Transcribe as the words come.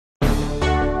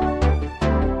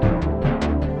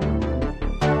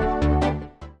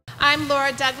I'm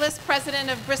Laura Douglas, president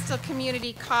of Bristol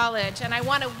Community College, and I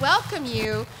want to welcome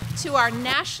you to our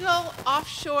National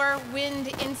Offshore Wind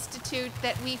Institute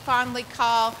that we fondly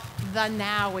call the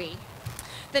NOWI.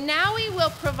 The NOWI will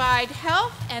provide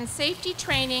health and safety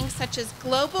training such as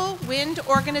Global Wind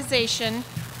Organization,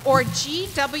 or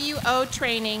GWO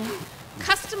training,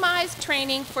 customized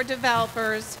training for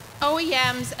developers,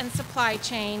 OEMs, and supply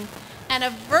chain, and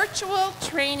a virtual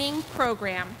training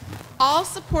program, all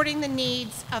supporting the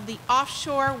needs of the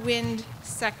offshore wind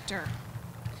sector.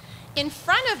 In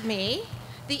front of me,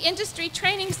 the Industry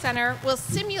Training Center will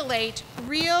simulate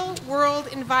real-world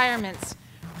environments,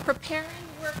 preparing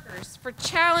workers for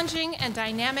challenging and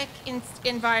dynamic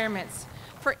environments.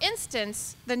 For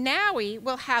instance, the NOWI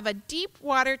will have a deep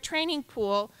water training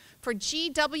pool for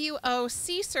GWO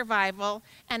sea survival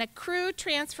and crew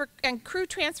transfer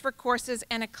courses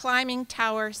and a climbing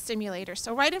tower simulator.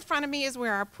 So right in front of me is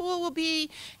where our pool will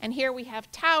be, and here we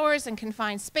have towers and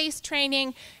confined space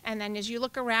training, and then as you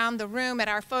look around the room at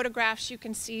our photographs, you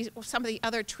can see some of the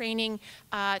other training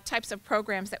types of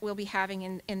programs that we'll be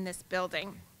having in this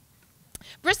building.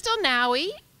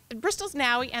 Bristol's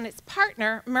NOWI and its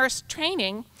partner, Maersk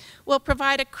Training, will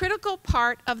provide a critical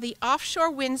part of the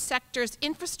offshore wind sector's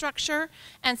infrastructure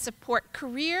and support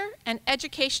career and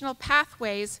educational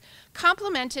pathways,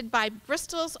 complemented by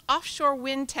Bristol's Offshore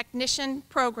Wind Technician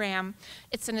program.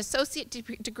 It's an associate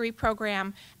degree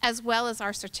program, as well as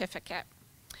our certificate.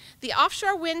 The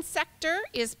offshore wind sector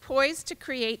is poised to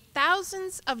create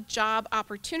thousands of job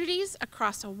opportunities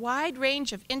across a wide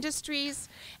range of industries,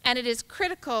 and it is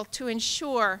critical to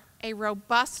ensure a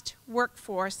robust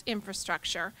workforce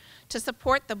infrastructure to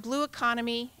support the blue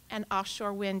economy and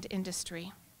offshore wind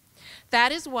industry.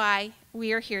 That is why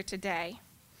we are here today.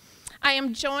 I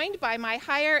am joined by my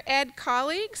higher ed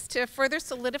colleagues to further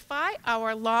solidify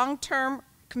our long-term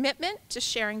commitment to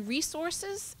sharing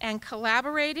resources and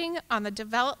collaborating on the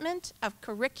development of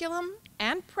curriculum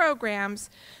and programs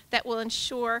that will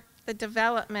ensure the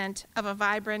development of a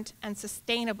vibrant and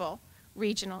sustainable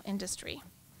regional industry.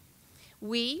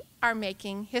 We are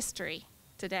making history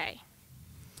today.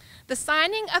 The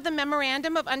signing of the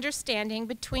Memorandum of Understanding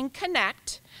between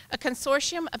Connect, a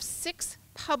consortium of 6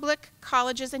 public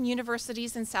colleges and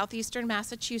universities in southeastern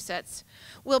Massachusetts,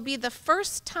 will be the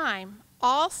first time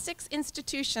all 6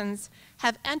 institutions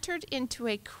have entered into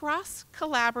a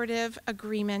cross-collaborative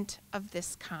agreement of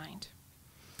this kind.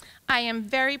 I am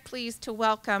very pleased to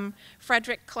welcome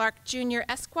Frederick Clark Jr.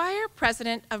 Esquire,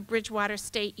 President of Bridgewater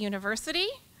State University,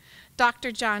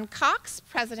 Dr. John Cox,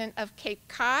 President of Cape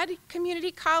Cod Community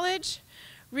College,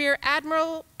 Rear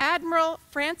Admiral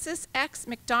Francis X.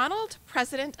 McDonald,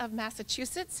 President of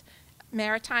Massachusetts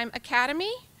Maritime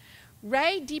Academy,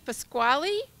 Ray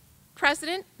DePasquale,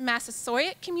 President,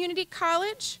 Massasoit Community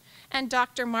College, and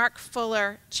Dr. Mark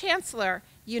Fuller, Chancellor,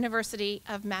 University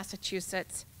of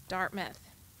Massachusetts,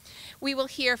 Dartmouth. We will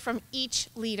hear from each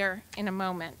leader in a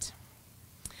moment.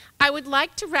 I would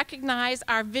like to recognize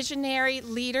our visionary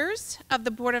leaders of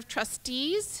the Board of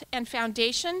Trustees and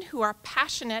Foundation who are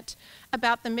passionate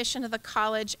about the mission of the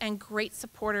college and great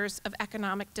supporters of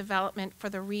economic development for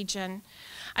the region.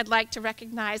 I'd like to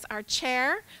recognize our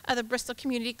chair of the Bristol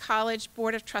Community College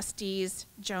Board of Trustees,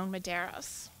 Joan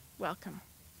Medeiros. Welcome.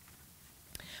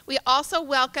 We also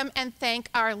welcome and thank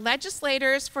our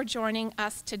legislators for joining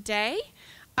us today.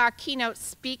 Our keynote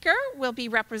speaker will be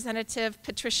Representative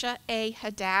Patricia A.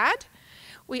 Haddad.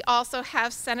 We also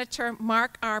have Senator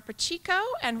Mark R. Pacheco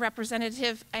and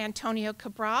Representative Antonio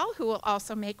Cabral, who will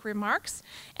also make remarks.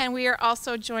 And we are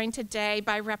also joined today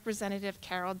by Representative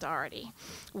Carol Doherty.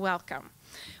 Welcome.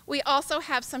 We also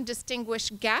have some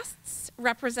distinguished guests,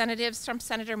 representatives from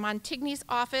Senator Montigny's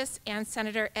office and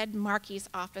Senator Ed Markey's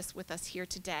office with us here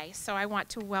today. So I want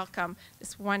to welcome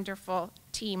this wonderful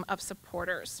team of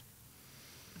supporters.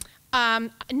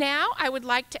 Now I would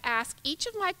like to ask each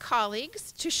of my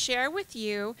colleagues to share with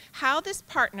you how this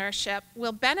partnership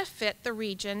will benefit the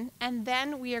region, and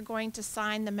then we are going to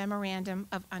sign the Memorandum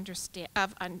of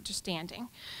Understanding.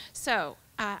 So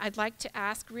I'd like to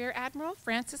ask Rear Admiral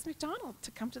Francis McDonald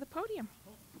to come to the podium.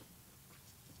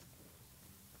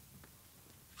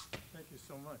 Thank you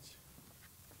so much.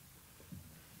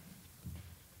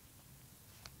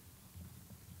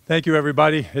 Thank you,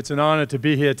 everybody. It's an honor to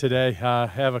be here today. I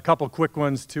have a couple quick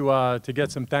ones to get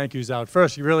some thank yous out.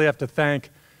 First, you really have to thank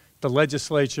the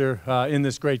legislature in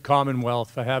this great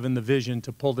Commonwealth for having the vision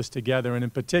to pull this together, and in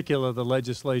particular, the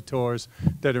legislators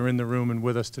that are in the room and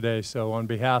with us today. So on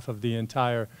behalf of the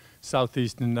entire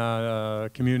Southeastern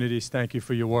communities, thank you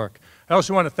for your work. I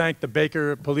also want to thank the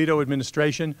Baker-Polito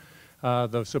administration.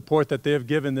 the support that they have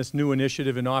given this new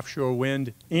initiative in offshore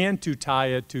wind, and to tie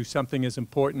it to something as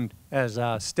important as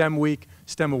STEM Week,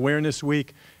 STEM Awareness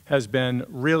Week, has been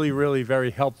really, really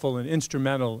very helpful and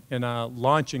instrumental in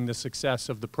launching the success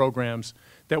of the programs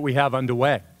that we have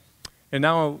underway. And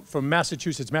now from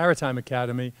Massachusetts Maritime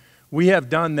Academy, we have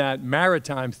done that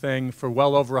maritime thing for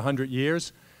well over 100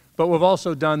 years, but we've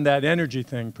also done that energy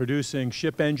thing, producing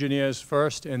ship engineers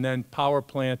first and then power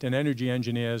plant and energy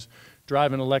engineers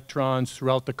driving electrons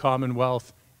throughout the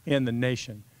Commonwealth and the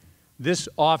nation. This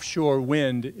offshore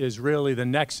wind is really the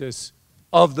nexus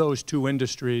of those two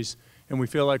industries, and we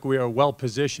feel like we are well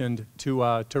positioned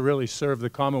to really serve the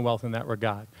Commonwealth in that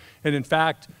regard. And in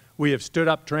fact, we have stood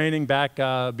up training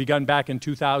begun back in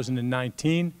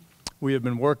 2019. We have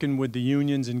been working with the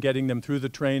unions and getting them through the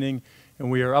training, and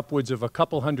we are upwards of a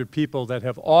couple hundred people that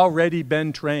have already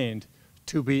been trained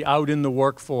to be out in the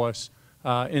workforce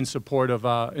in support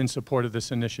of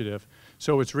this initiative.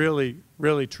 So it's really,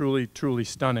 really, truly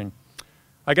stunning.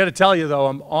 I got to tell you, though,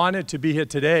 I'm honored to be here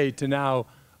today to now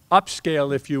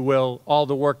upscale, if you will, all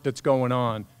the work that's going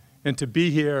on, and to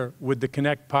be here with the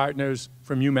Connect partners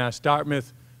from UMass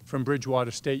Dartmouth, from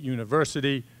Bridgewater State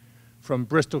University, from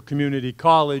Bristol Community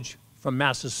College, from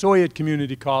Massasoit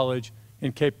Community College,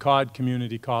 and Cape Cod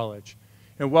Community College.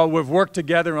 And while we've worked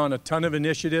together on a ton of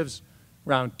initiatives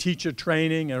around teacher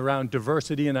training and around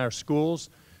diversity in our schools,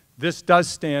 this does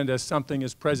stand as something,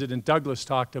 as President Douglas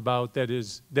talked about, that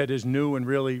is new and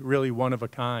really one of a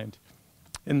kind.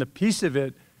 And the piece of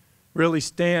it really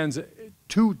stands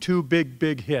two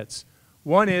big hits.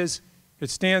 One is it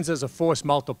stands as a force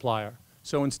multiplier.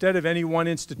 So instead of any one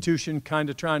institution kind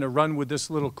of trying to run with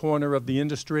this little corner of the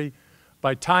industry,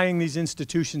 by tying these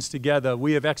institutions together,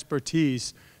 we have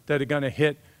expertise that are going to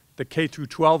hit the K through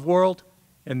 12 world,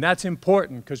 and that's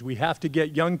important because we have to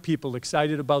get young people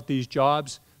excited about these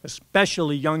jobs,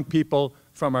 especially young people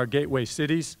from our gateway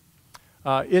cities.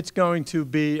 It's going to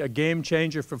be a game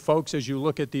changer for folks as you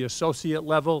look at the associate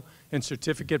level and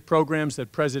certificate programs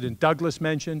that President Douglas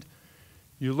mentioned.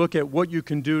 You look at what you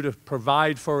can do to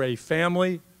provide for a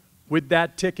family with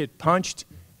that ticket punched,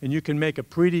 and you can make a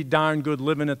pretty darn good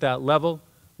living at that level.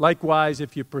 Likewise,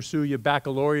 if you pursue your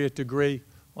baccalaureate degree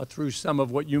or through some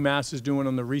of what UMass is doing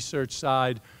on the research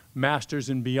side, masters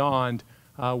and beyond,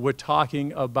 we're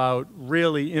talking about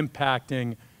really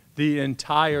impacting the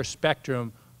entire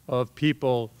spectrum of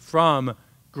people from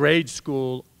grade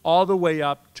school all the way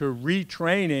up to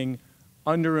retraining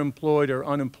underemployed or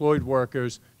unemployed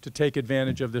workers to take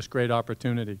advantage of this great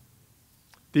opportunity.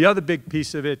 The other big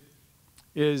piece of it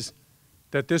is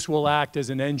that this will act as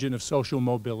an engine of social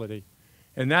mobility.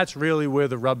 And that's really where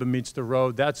the rubber meets the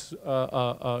road. That's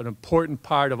an important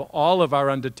part of all of our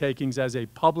undertakings as a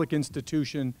public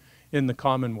institution in the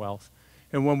Commonwealth.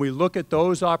 And when we look at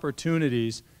those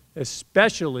opportunities,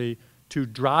 especially to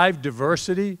drive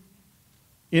diversity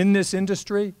in this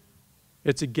industry,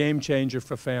 it's a game changer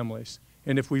for families.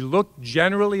 And if we look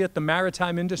generally at the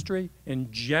maritime industry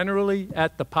and generally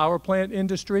at the power plant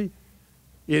industry,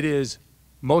 it is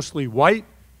mostly white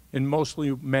and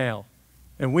mostly male.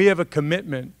 And we have a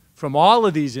commitment from all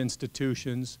of these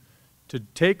institutions to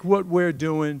take what we're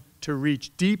doing to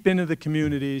reach deep into the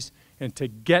communities and to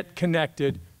get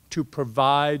connected to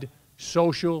provide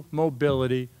social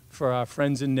mobility for our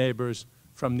friends and neighbors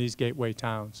from these gateway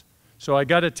towns. So I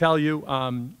got to tell you,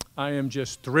 I am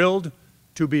just thrilled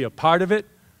to be a part of it.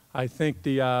 I think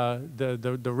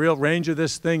the real range of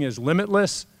this thing is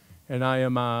limitless, and I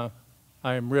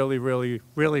am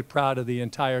really proud of the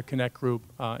entire Connect group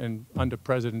and under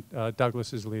President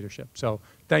Douglas's leadership. So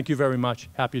thank you very much.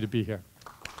 Happy to be here.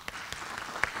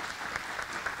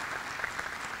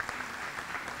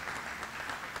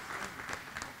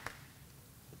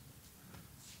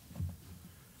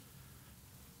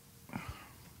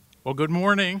 Well, good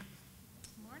morning.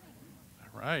 Good morning.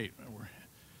 All right.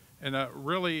 And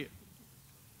really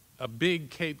a big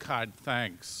Cape Cod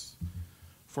thanks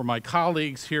for my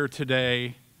colleagues here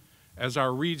today as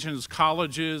our region's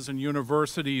colleges and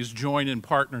universities join in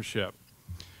partnership.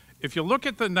 If you look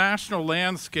at the national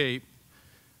landscape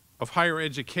of higher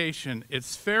education,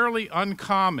 it's fairly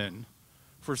uncommon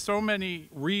for so many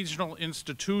regional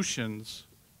institutions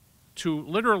to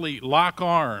literally lock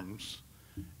arms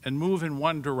and move in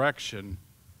one direction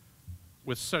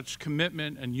with such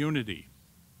commitment and unity.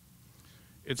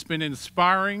 It's been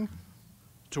inspiring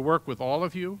to work with all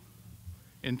of you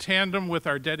in tandem with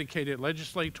our dedicated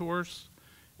legislators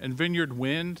and Vineyard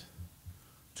Wind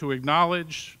to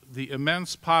acknowledge the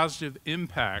immense positive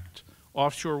impact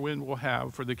offshore wind will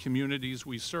have for the communities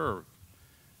we serve,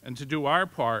 and to do our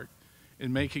part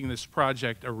in making this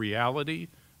project a reality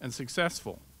and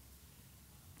successful.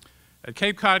 At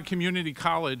Cape Cod Community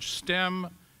College, STEM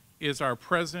is our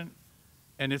present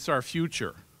and it's our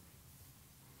future.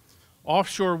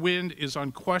 Offshore wind is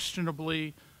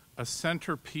unquestionably a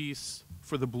centerpiece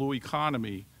for the blue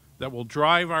economy that will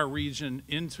drive our region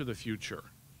into the future.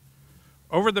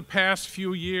 Over the past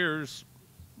few years,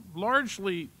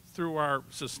 largely through our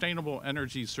Sustainable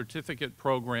Energy Certificate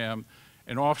Program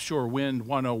and Offshore Wind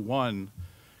 101,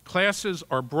 classes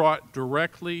are brought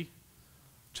directly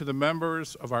to the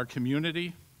members of our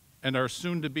community and our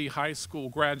soon-to-be high school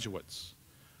graduates.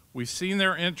 We've seen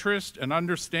their interest and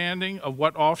understanding of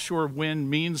what offshore wind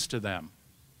means to them.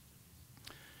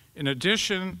 In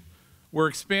addition, we're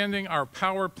expanding our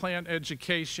power plant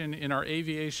education in our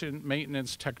aviation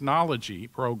maintenance technology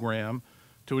program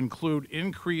to include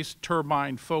increased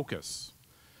turbine focus.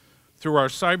 Through our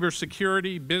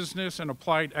cybersecurity, business, and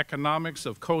applied economics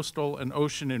of coastal and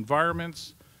ocean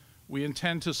environments, we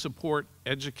intend to support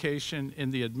education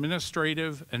in the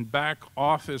administrative and back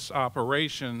office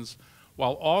operations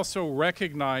while also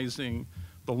recognizing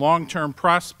the long-term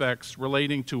prospects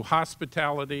relating to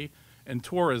hospitality and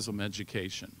tourism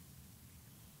education.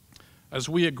 As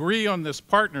we agree on this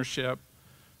partnership,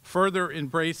 further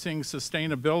embracing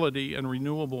sustainability and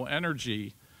renewable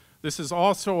energy, this is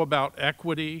also about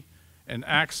equity and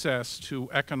access to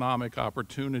economic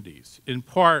opportunities, in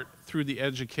part through the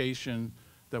education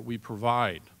that we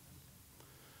provide.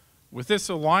 With this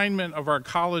alignment of our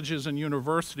colleges and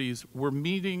universities, we're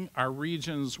meeting our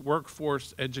region's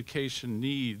workforce education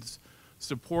needs,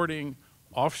 supporting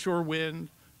offshore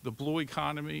wind, the blue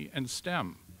economy, and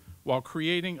STEM, while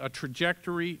creating a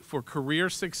trajectory for career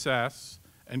success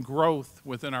and growth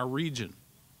within our region.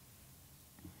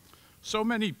 So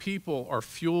many people are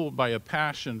fueled by a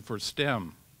passion for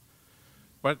STEM,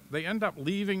 but they end up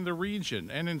leaving the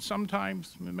region, and in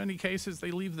many cases,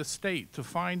 they leave the state to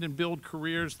find and build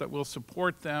careers that will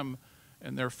support them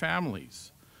and their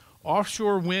families.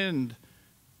 Offshore wind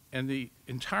and the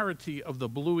entirety of the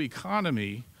blue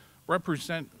economy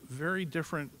represent very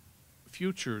different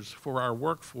futures for our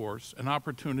workforce and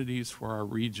opportunities for our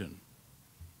region.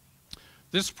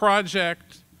 This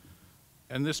project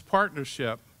and this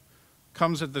partnership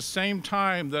comes at the same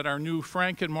time that our new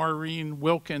Frank and Maureen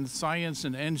Wilkins Science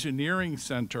and Engineering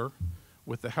Center,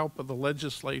 with the help of the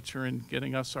legislature in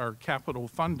getting us our capital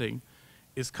funding,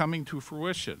 is coming to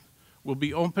fruition. We'll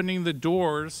be opening the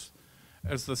doors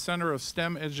as the Center of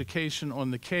STEM Education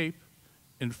on the Cape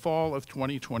in fall of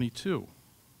 2022.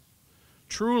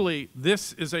 Truly,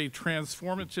 this is a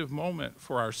transformative moment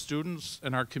for our students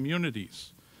and our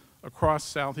communities across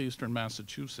southeastern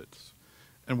Massachusetts,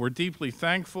 and we're deeply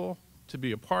thankful to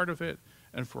be a part of it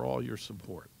and for all your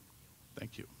support.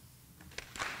 Thank you.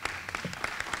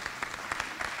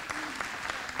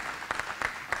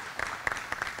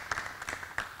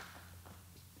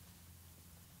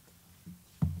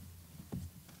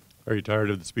 Are you tired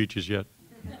of the speeches yet?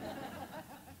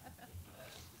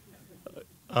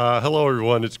 Hello,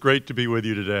 everyone. It's great to be with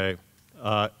you today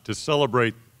to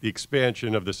celebrate the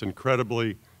expansion of this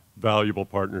incredibly valuable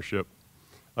partnership.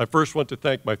 I first want to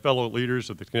thank my fellow leaders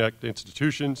of the Connect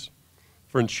institutions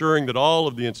for ensuring that all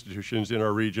of the institutions in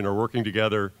our region are working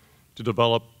together to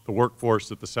develop the workforce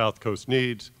that the South Coast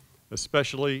needs,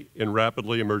 especially in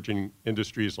rapidly emerging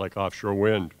industries like offshore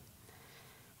wind.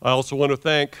 I also want to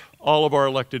thank all of our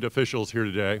elected officials here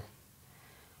today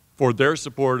for their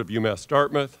support of UMass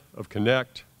Dartmouth, of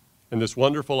Connect, and this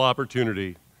wonderful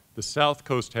opportunity the South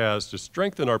Coast has to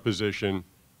strengthen our position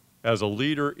as a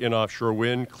leader in offshore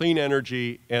wind, clean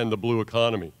energy, and the blue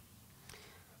economy.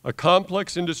 A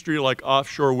complex industry like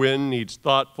offshore wind needs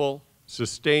thoughtful,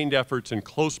 sustained efforts and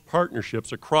close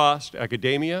partnerships across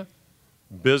academia,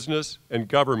 business, and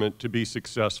government to be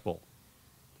successful.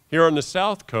 Here on the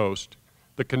South Coast,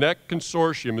 the Connect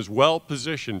Consortium is well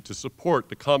positioned to support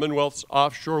the Commonwealth's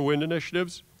offshore wind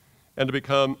initiatives and to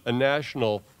become a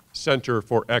national center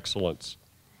for excellence.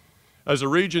 As the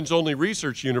region's only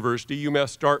research university,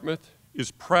 UMass Dartmouth is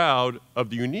proud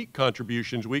of the unique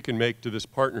contributions we can make to this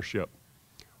partnership.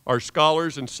 Our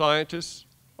scholars and scientists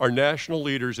are national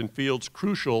leaders in fields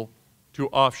crucial to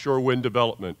offshore wind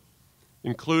development,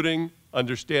 including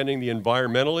understanding the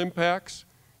environmental impacts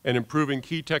and improving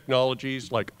key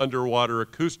technologies like underwater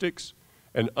acoustics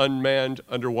and unmanned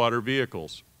underwater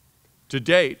vehicles. To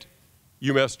date,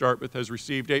 UMass Dartmouth has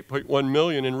received $8.1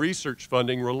 million in research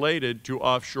funding related to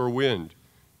offshore wind,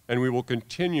 and we will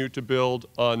continue to build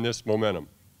on this momentum.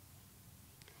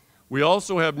 We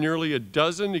also have nearly a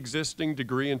dozen existing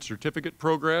degree and certificate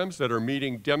programs that are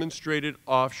meeting demonstrated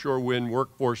offshore wind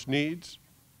workforce needs,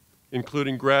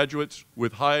 including graduates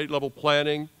with high-level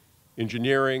planning,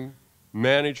 engineering,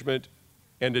 management,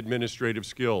 and administrative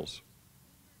skills.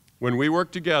 When we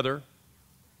work together,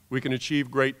 we can achieve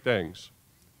great things.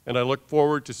 And I look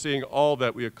forward to seeing all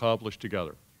that we accomplish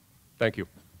together. Thank you.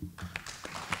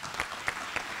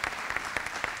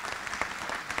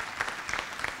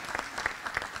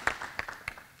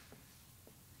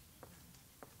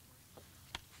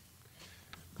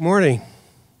 Good morning.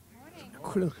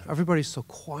 Good morning. Everybody's so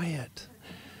quiet.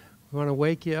 We want to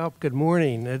wake you up. Good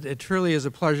morning. It truly is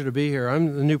a pleasure to be here.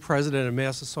 I'm the new president of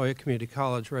Massasoit Community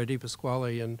College, Ray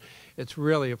Pasquale, and it's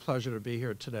really a pleasure to be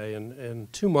here today.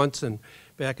 And 2 months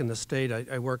back in the state,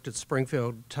 I worked at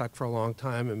Springfield Tech for a long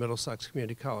time and Middlesex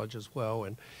Community College as well.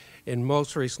 And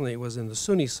most recently it was in the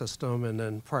SUNY system, and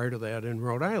then prior to that in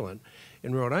Rhode Island.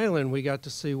 In Rhode Island, we got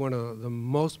to see one of the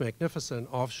most magnificent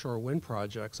offshore wind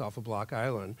projects off of Block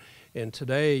Island. And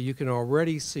today, you can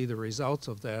already see the results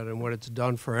of that and what it's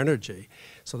done for energy.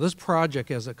 So this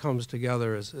project, as it comes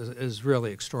together, is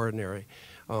really extraordinary.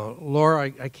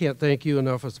 Laura, I can't thank you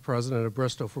enough as the president of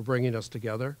Bristol for bringing us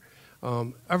together.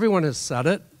 Everyone has said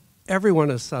it. Everyone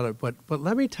has said it. But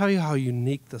let me tell you how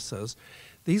unique this is.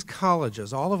 These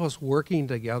colleges, all of us working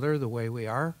together the way we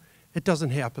are, it doesn't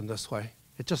happen this way.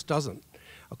 It just doesn't.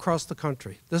 Across the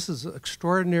country. This is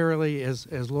extraordinarily,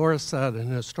 as Laura said, an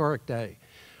historic day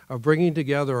of bringing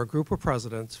together a group of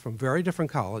presidents from very different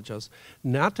colleges,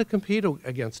 not to compete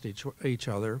against each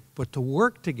other, but to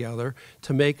work together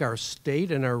to make our state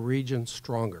and our region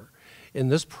stronger. And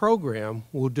this program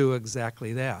will do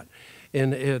exactly that.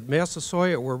 And at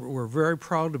Massasoit, we're very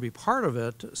proud to be part of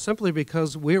it, simply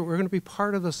because we're going to be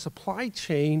part of the supply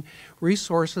chain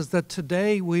resources that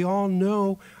today we all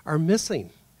know are missing.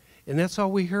 And that's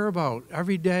all we hear about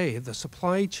every day. The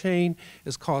supply chain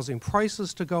is causing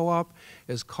prices to go up,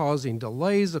 is causing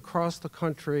delays across the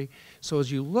country. So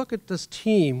as you look at this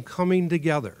team coming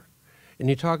together, and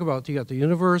you talk about, you got the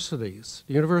universities,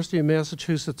 the University of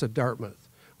Massachusetts at Dartmouth,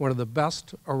 one of the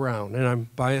best around, and I'm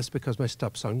biased because my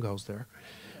stepson goes there.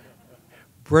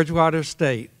 Bridgewater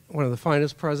State, one of the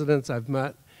finest presidents I've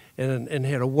met, and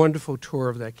had a wonderful tour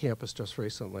of that campus just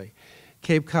recently.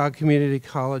 Cape Cod Community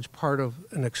College, part of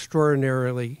an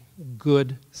extraordinarily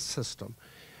good system.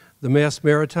 The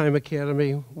Maritime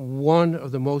Academy, one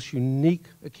of the most unique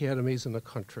academies in the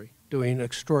country, doing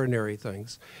extraordinary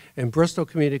things. And Bristol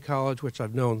Community College, which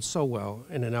I've known so well,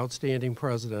 and an outstanding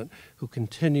president who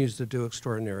continues to do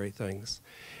extraordinary things.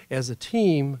 As a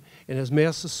team, and as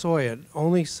Massasoit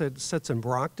only sits in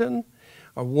Brockton,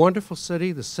 a wonderful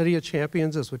city, the city of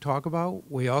champions, as we talk about.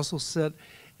 We also sit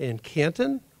in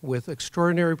Canton, with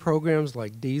extraordinary programs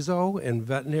like DISO and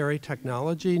veterinary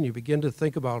technology, and you begin to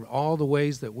think about all the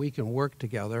ways that we can work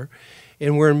together,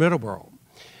 and we're in Middleborough.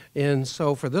 And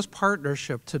so for this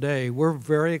partnership today, we're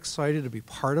very excited to be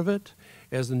part of it.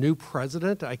 As the new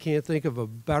president, I can't think of a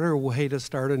better way to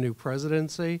start a new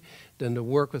presidency than to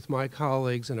work with my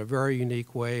colleagues in a very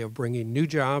unique way of bringing new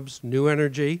jobs, new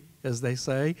energy, as they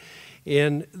say.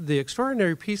 And the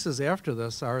extraordinary pieces after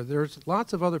this are, there's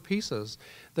lots of other pieces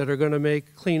that are going to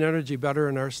make clean energy better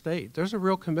in our state. There's a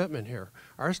real commitment here.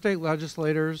 Our state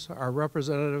legislators, our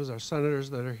representatives, our senators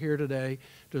that are here today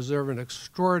deserve an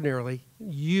extraordinarily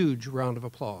huge round of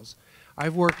applause.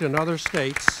 I've worked in other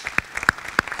states.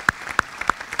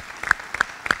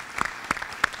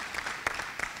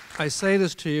 I say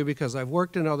this to you because I've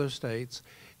worked in other states,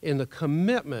 and the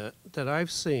commitment that I've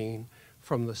seen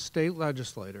from the state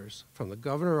legislators, from the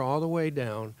governor all the way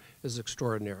down, is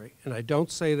extraordinary. And I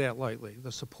don't say that lightly.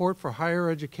 The support for higher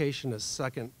education is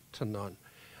second to none.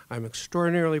 I'm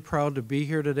extraordinarily proud to be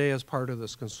here today as part of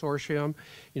this consortium.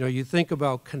 You know, you think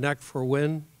about Connect for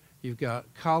Win. You've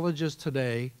got colleges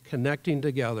today connecting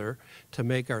together to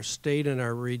make our state and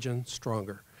our region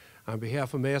stronger. On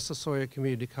behalf of Massasoit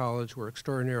Community College, we're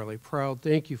extraordinarily proud.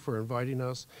 Thank you for inviting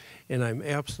us, and I'm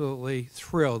absolutely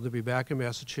thrilled to be back in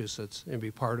Massachusetts and be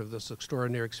part of this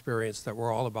extraordinary experience that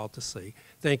we're all about to see.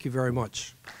 Thank you very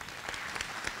much.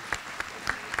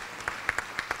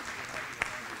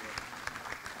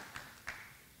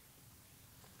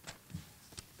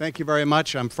 Thank you very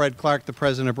much. I'm Fred Clark, the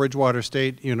president of Bridgewater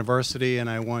State University, and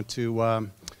I want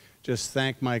to just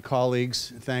thank my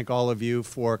colleagues, thank all of you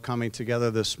for coming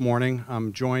together this morning.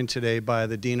 I'm joined today by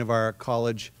the Dean of our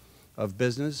College of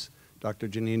Business, Dr.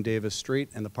 Janine Davis-Street,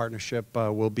 and the partnership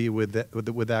will be with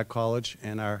that college.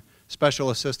 And our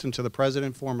special assistant to the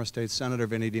president, former state senator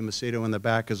Vinnie DiMacedo in the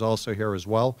back, is also here as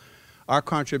well. Our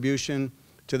contribution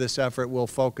to this effort will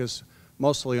focus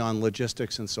mostly on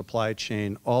logistics and supply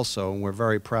chain also, and we're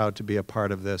very proud to be a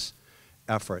part of this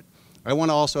effort. I want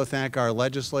to also thank our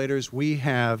legislators. We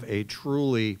have a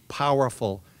truly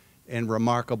powerful and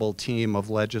remarkable team of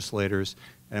legislators,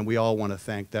 and we all want to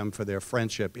thank them for their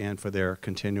friendship and for their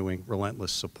continuing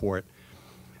relentless support.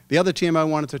 The other team I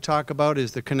wanted to talk about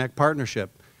is the Connect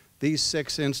Partnership. These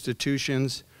 6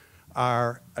 institutions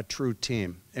are a true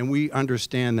team, and we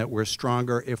understand that we're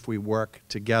stronger if we work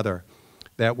together,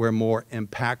 that we're more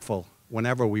impactful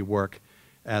whenever we work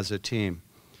as a team.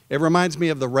 It reminds me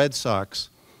of the Red Sox.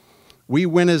 We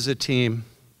win as a team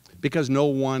because no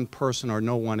one person or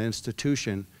no one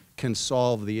institution can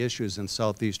solve the issues in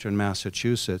southeastern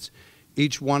Massachusetts.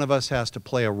 Each one of us has to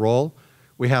play a role.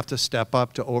 We have to step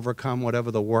up to overcome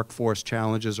whatever the workforce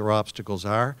challenges or obstacles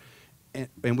are,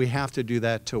 and we have to do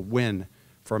that to win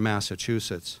for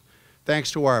Massachusetts. Thanks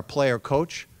to our player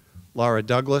coach, Laura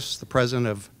Douglas, the president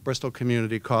of Bristol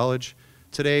Community College,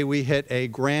 today we hit a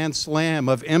grand slam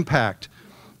of impact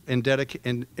in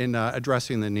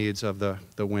addressing the needs of the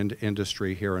wind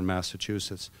industry here in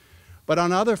Massachusetts. But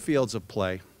on other fields of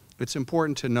play, it's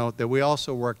important to note that we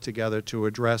also work together to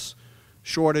address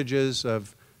shortages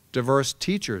of diverse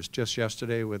teachers, just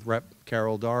yesterday with Rep.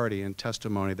 Carol Doherty and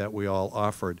testimony that we all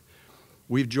offered.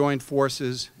 We've joined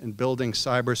forces in building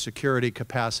cybersecurity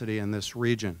capacity in this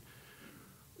region,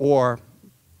 or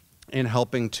in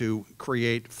helping to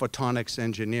create photonics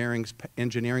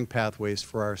engineering pathways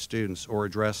for our students, or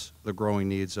address the growing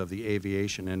needs of the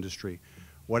aviation industry.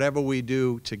 Whatever we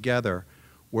do together,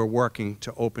 we're working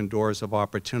to open doors of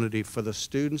opportunity for the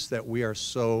students that we are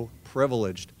so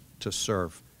privileged to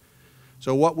serve.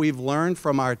 So what we've learned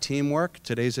from our teamwork,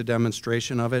 today's a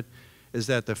demonstration of it, is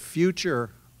that the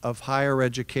future of higher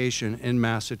education in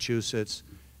Massachusetts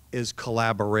is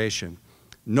collaboration.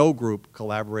 No group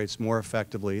collaborates more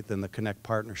effectively than the Connect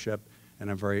Partnership, and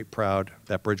I'm very proud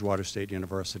that Bridgewater State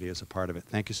University is a part of it.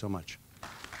 Thank you so much.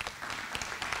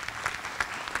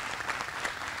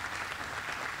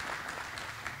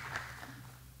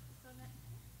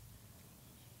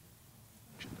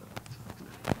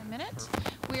 A minute.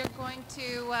 We are going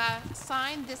to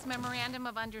sign this Memorandum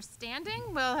of Understanding.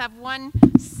 We'll have one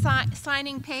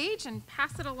signing page and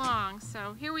pass it along.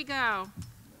 So here we go.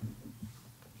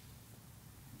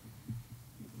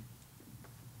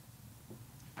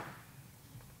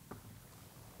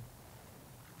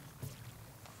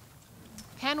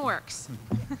 Pen works.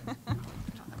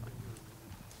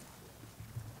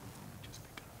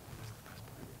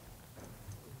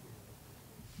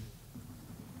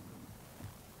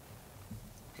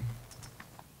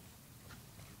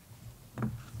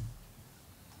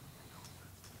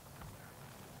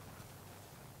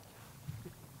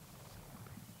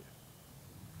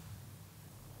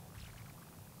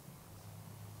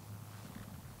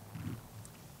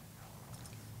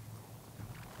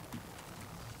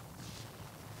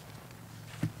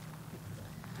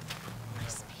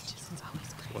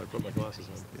 I put my glasses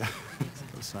on. Yeah,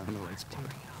 go sign the right spot.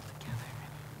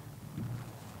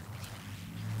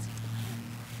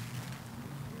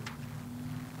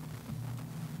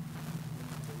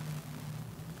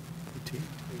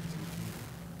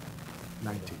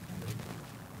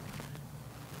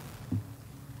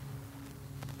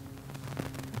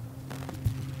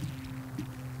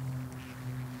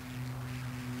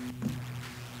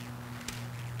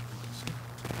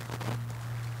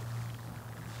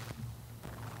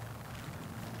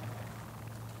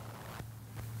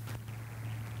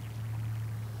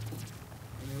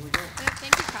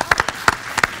 Thank you, colleagues.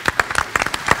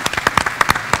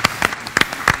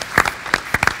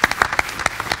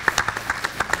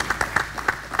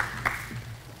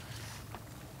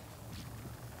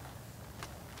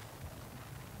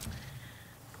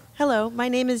 Hello, my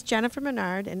name is Jennifer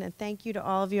Menard, and thank you to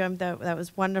all of you. That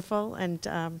was wonderful, and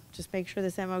just make sure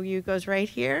this MOU goes right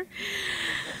here.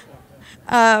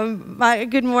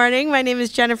 Good morning. My name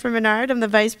is Jennifer Menard. I'm the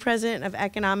Vice President of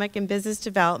Economic and Business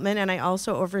Development, and I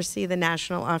also oversee the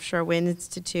National Offshore Wind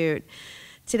Institute.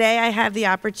 Today, I have the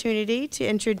opportunity to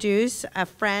introduce a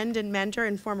friend and mentor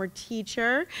and former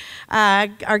teacher,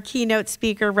 our keynote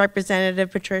speaker,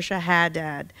 Representative Patricia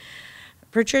Haddad.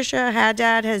 Patricia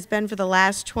Haddad has been for the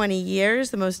last 20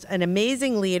 years an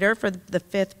amazing leader for the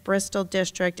 5th Bristol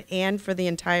District and for the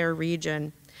entire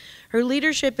region. Her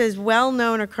leadership is well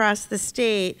known across the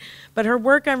state, but her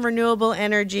work on renewable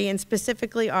energy and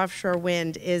specifically offshore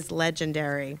wind is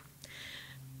legendary.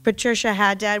 Patricia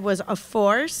Haddad was a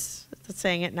force,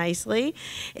 saying it nicely,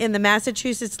 in the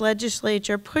Massachusetts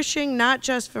legislature, pushing not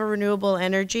just for renewable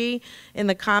energy in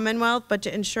the Commonwealth, but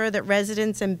to ensure that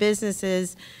residents and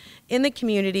businesses in the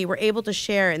community were able to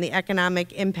share in the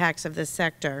economic impacts of this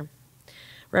sector.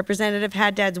 Representative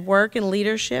Haddad's work and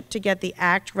leadership to get the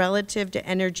act relative to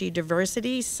energy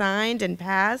diversity signed and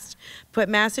passed put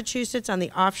Massachusetts on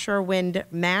the offshore wind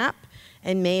map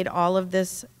and made all of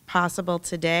this possible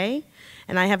today.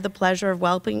 And I have the pleasure of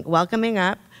welcoming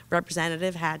up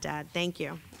Representative Haddad. Thank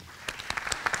you.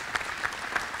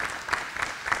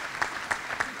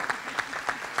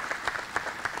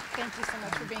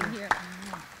 for being here.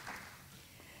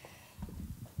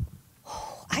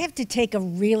 I have to take a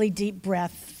really deep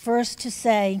breath first to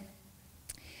say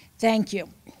thank you.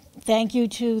 Thank you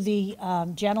to the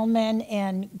gentleman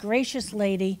and gracious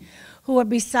lady who are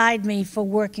beside me for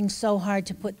working so hard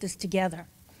to put this together.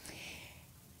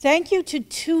 Thank you to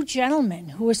two gentlemen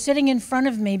who were sitting in front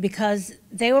of me because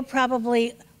they were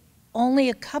probably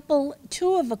only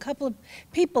two of a couple of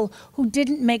people who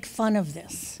didn't make fun of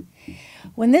this.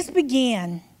 When this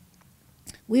began,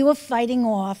 we were fighting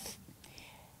off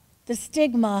the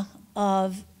stigma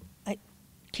of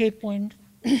Cape Wind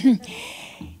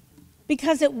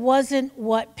because it wasn't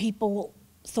what people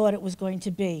thought it was going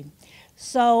to be.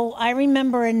 So I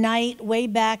remember a night way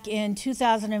back in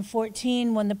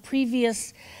 2014 when the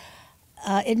previous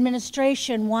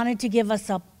administration wanted to give us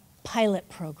a pilot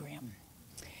program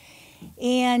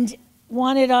and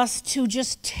wanted us to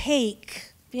just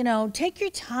take your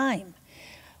time.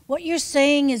 What you're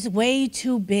saying is way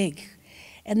too big,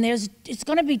 and it's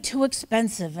going to be too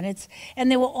expensive,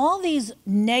 and there were all these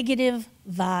negative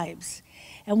vibes,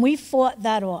 and we fought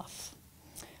that off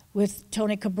with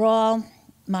Tony Cabral,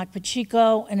 Mark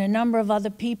Pacheco, and a number of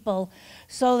other people,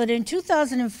 so that in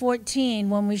 2014,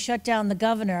 when we shut down the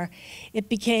governor, it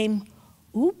became,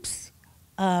 oops,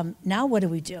 now what do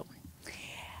we do?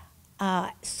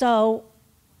 So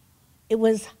it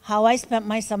was how I spent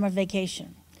my summer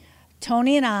vacation.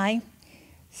 Tony and I,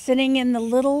 sitting in the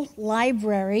little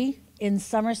library in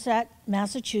Somerset,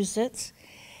 Massachusetts,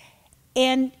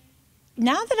 and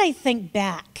now that I think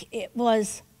back, it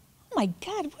was, oh my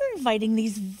God, we're inviting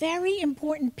these very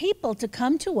important people to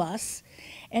come to us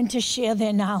and to share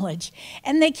their knowledge.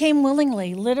 And they came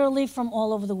willingly, literally from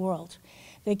all over the world.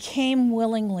 They came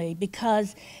willingly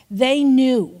because they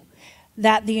knew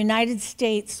that the United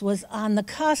States was on the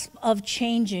cusp of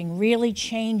changing, really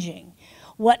changing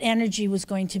what energy was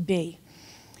going to be.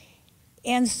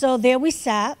 And so there we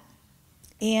sat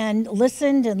and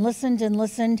listened and listened and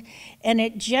listened, and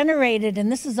it generated,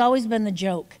 and this has always been the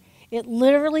joke, it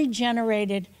literally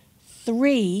generated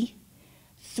three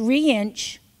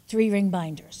 3-inch, 3-ring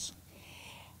binders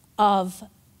of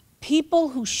people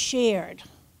who shared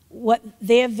what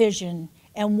their vision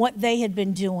and what they had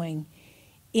been doing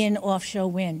in offshore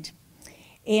wind.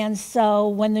 And so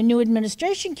when the new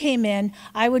administration came in,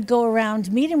 I would go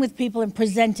around meeting with people and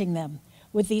presenting them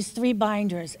with these 3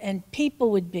 binders, and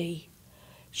people would be,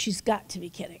 she's got to be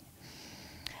kidding.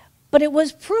 But it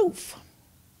was proof.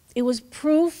 It was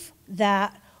proof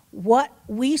that what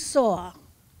we saw,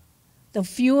 the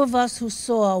few of us who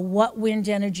saw what wind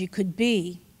energy could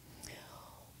be,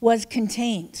 was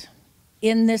contained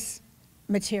in this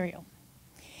material.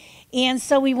 And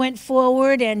so we went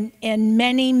forward, and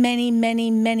many, many, many,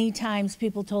 many times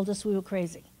people told us we were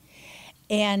crazy.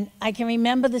 And I can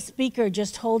remember the speaker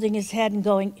just holding his head and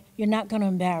going, "You're not going to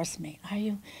embarrass me, are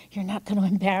you? You're not going to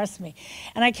embarrass me."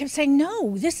 And I kept saying,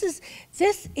 no, this is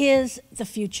the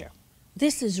future.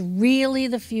 This is really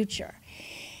the future.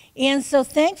 And so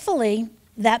thankfully,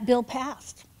 that bill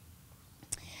passed.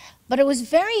 But it was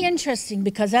very interesting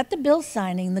because at the bill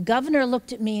signing, the governor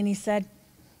looked at me and he said,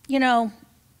 you know,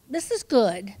 this is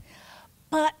good,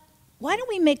 but why don't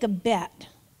we make a bet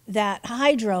that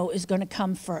hydro is going to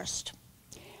come first?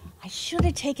 I should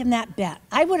have taken that bet.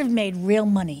 I would have made real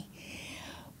money.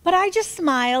 But I just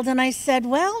smiled and I said,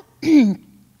 well,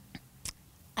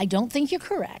 I don't think you're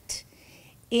correct.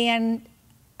 And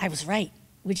I was right,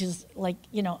 which is like,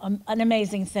 you know, an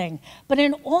amazing thing. But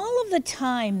in all of the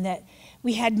time that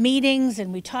we had meetings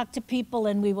and we talked to people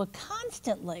and we were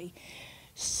constantly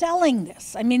selling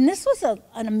this. I mean, this was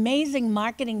an amazing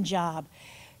marketing job.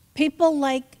 People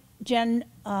like Jen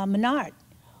Menard,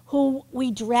 who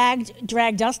we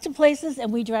dragged us to places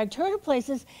and we dragged her to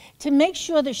places to make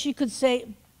sure that she could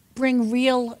bring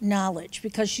real knowledge,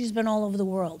 because she's been all over the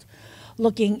world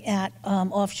looking at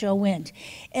offshore wind.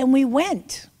 And we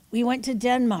went to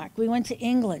Denmark, we went to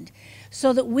England,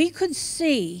 so that we could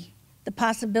see the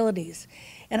possibilities.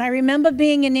 And I remember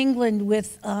being in England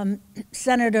with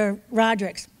Senator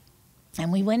Rodericks,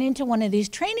 and we went into one of these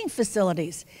training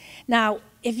facilities. Now,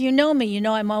 if you know me, you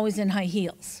know I'm always in high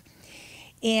heels.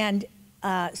 And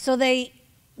so they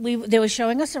were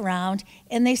showing us around,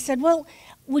 and they said, well,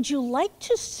 would you like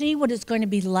to see what it's going to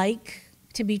be like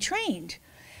to be trained?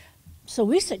 So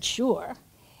we said, sure,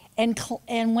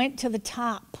 and went to the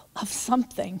top of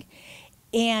something.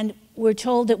 And we're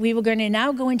told that we were going to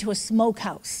now go into a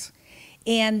smokehouse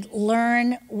and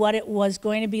learn what it was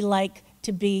going to be like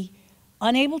to be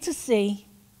unable to see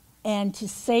and to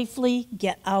safely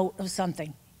get out of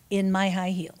something in my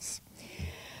high heels.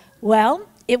 Well,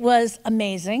 it was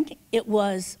amazing. It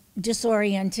was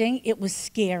disorienting. It was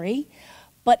scary.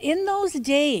 But in those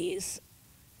days,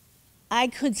 I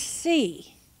could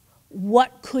see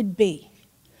what could be.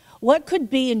 What could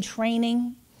be in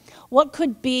training, what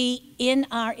could be in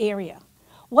our area,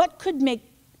 what could make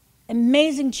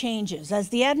amazing changes. As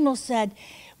the Admiral said,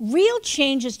 real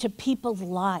changes to people's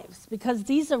lives, because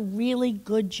these are really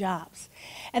good jobs.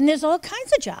 And there's all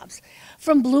kinds of jobs,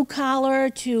 from blue collar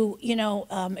to,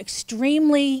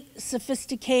 extremely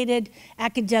sophisticated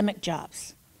academic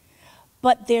jobs.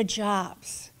 But they're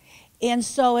jobs. And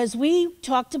so as we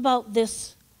talked about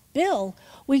this bill,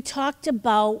 we talked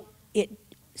about it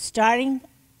starting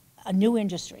a new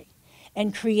industry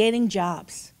and creating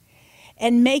jobs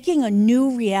and making a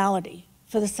new reality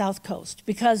for the South Coast,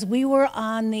 because we were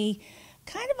kind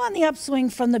of on the upswing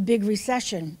from the big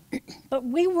recession, but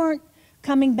we weren't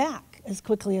coming back as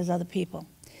quickly as other people.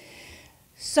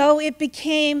 So it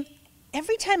became,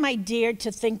 every time I dared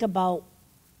to think about,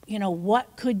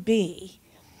 what could be,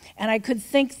 and I could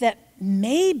think that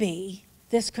maybe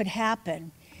this could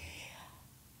happen,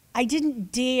 I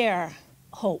didn't dare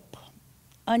hope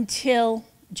until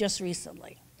just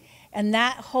recently. And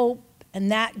that hope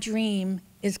and that dream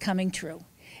is coming true.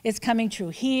 It's coming true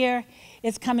here.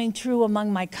 It's coming true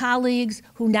among my colleagues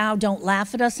who now don't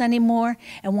laugh at us anymore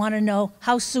and want to know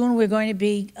how soon we're going to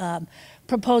be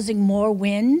proposing more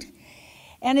wind.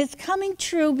 And it's coming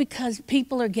true because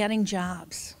people are getting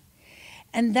jobs.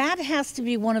 And that has to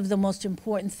be one of the most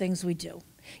important things we do.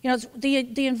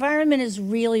 The environment is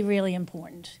really, really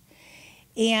important.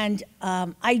 And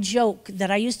I joke that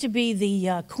I used to be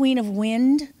the queen of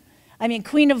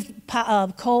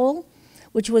coal,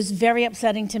 which was very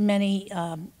upsetting to many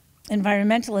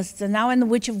environmentalists. And now I'm the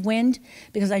witch of wind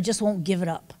because I just won't give it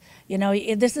up.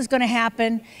 This is going to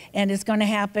happen, and it's going to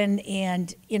happen.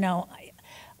 And,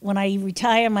 when I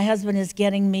retire, my husband is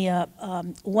getting me a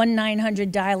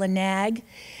 1-900 dial a nag,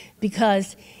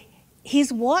 because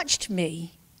he's watched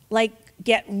me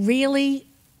get really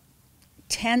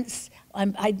tense.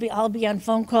 I'll be on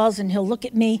phone calls, and he'll look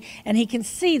at me, and he can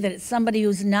see that it's somebody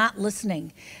who's not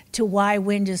listening to why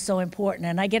wind is so important.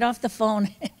 And I get off the phone,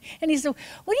 and he said,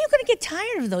 "When are you going to get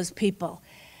tired of those people?"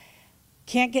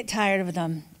 Can't get tired of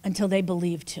them until they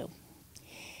believe to.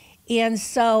 And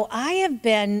so I have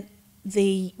been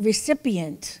the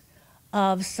recipient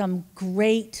of some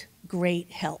great,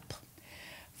 great help.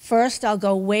 First, I'll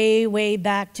go way, way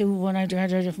back to when I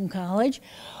graduated from college,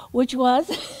 which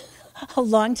was a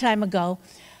long time ago,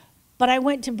 but I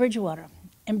went to Bridgewater,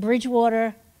 and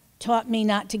Bridgewater taught me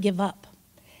not to give up,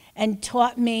 and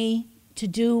taught me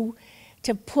to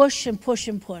push and push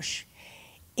and push.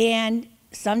 And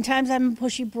sometimes I'm a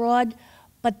pushy broad,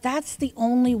 but that's the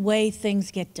only way things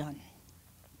get done.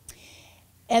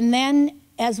 And then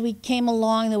as we came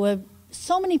along, there were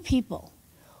so many people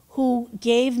who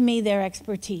gave me their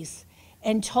expertise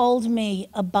and told me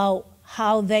about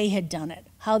how they had done it,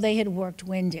 how they had worked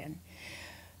wind in.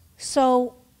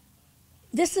 So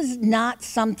this is not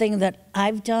something that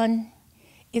I've done.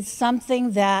 It's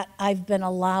something that I've been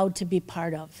allowed to be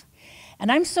part of.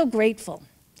 And I'm so grateful.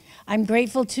 I'm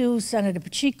grateful to Senator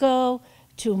Pacheco,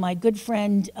 to my good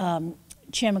friend,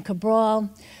 Chairman Cabral,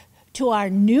 to our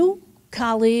new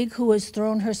colleague who has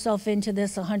thrown herself into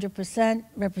this 100%,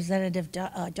 Representative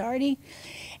Doherty,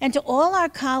 and to all our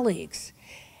colleagues,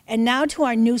 and now to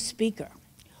our new speaker,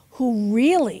 who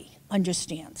really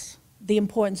understands the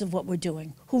importance of what we're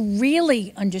doing, who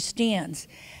really understands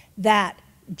that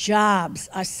jobs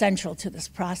are central to this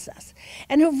process,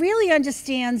 and who really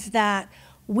understands that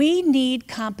we need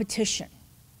competition.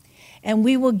 And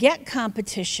we will get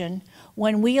competition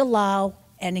when we allow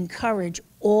and encourage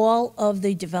all of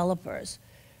the developers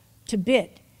to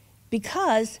bid,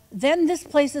 because then this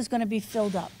place is going to be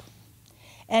filled up.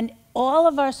 And all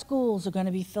of our schools are going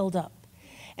to be filled up.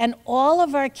 And all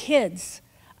of our kids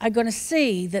are going to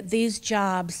see that these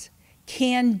jobs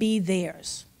can be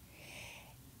theirs.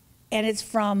 And it's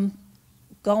from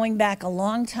going back a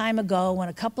long time ago when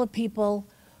a couple of people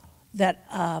that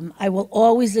I will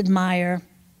always admire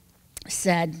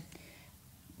said,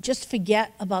 just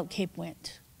forget about Cape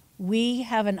Wind. We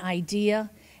have an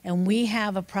idea and we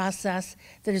have a process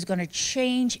that is going to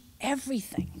change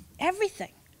everything,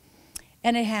 everything.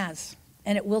 And it has,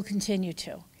 and it will continue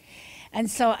to. And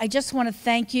so I just want to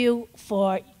thank you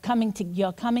for your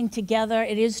coming together.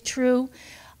 It is true,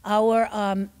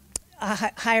 our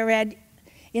higher ed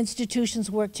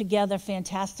institutions work together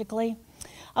fantastically.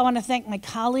 I want to thank my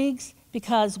colleagues,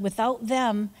 because without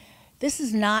them, this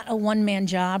is not a one-man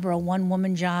job or a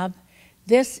one-woman job.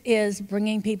 This is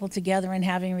bringing people together and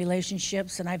having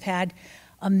relationships, and I've had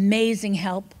amazing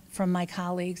help from my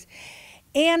colleagues.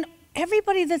 And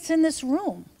everybody that's in this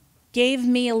room gave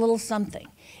me a little something.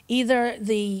 Either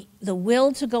the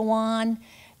will to go on,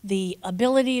 the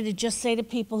ability to just say to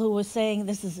people who were saying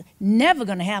this is never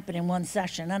going to happen in one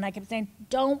session, and I kept saying,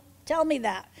 don't tell me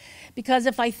that, because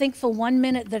if I think for 1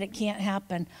 minute that it can't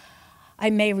happen, I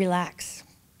may relax.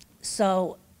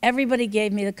 So everybody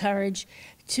gave me the courage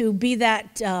to be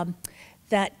that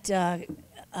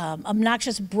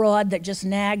obnoxious broad that just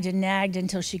nagged and nagged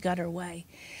until she got her way.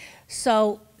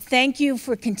 So thank you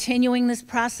for continuing this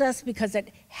process, because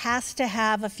it has to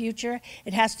have a future.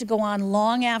 It has to go on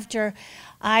long after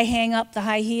I hang up the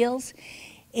high heels.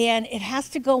 And it has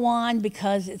to go on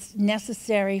because it's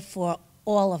necessary for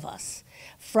all of us,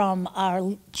 from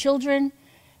our children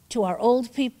to our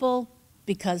old people,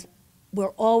 because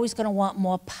we're always going to want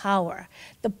more power,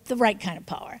 the right kind of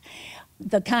power,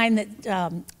 the kind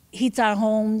that heats our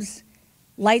homes,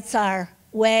 lights our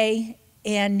way,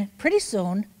 and pretty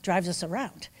soon drives us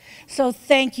around. So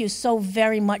thank you so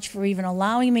very much for even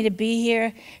allowing me to be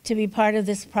here, to be part of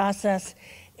this process.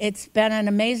 It's been an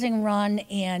amazing run,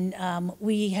 and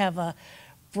we have a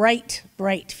bright,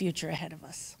 bright future ahead of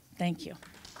us. Thank you.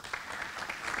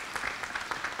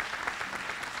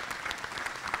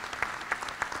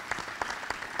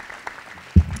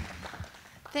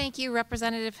 Thank you,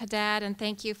 Representative Haddad, and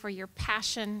thank you for your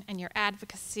passion and your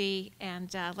advocacy.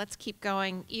 And let's keep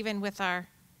going, even with our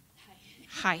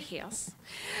high heels.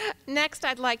 Next,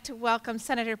 I'd like to welcome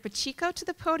Senator Pacheco to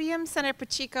the podium. Senator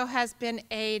Pacheco has been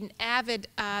an avid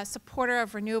supporter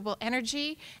of renewable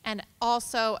energy and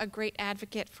also a great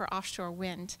advocate for offshore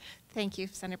wind. Thank you,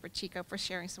 Senator Pacheco, for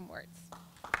sharing some words.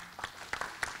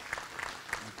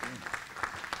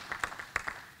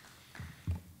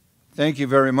 Thank you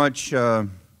very much,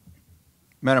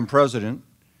 Madam President,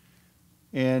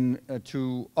 and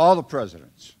to all the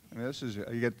presidents. I mean, this is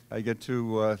I get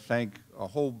to thank a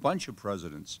whole bunch of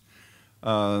presidents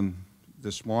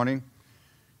this morning.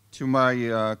 To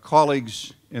my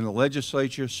colleagues in the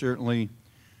legislature, certainly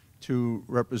to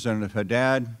Representative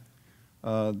Haddad,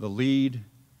 the lead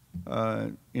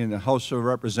in the House of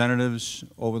Representatives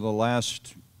over the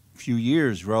last few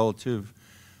years relative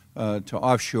to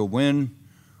offshore wind,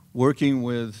 working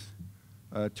with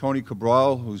Tony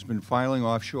Cabral, who's been filing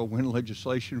offshore wind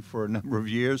legislation for a number of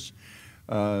years,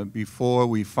 before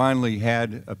we finally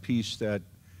had a piece that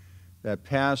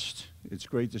passed. It's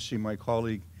great to see my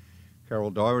colleague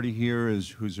Carol Doherty here,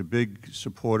 who's a big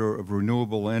supporter of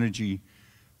renewable energy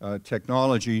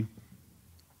technology.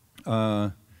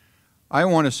 I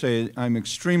want to say I'm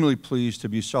extremely pleased to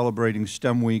be celebrating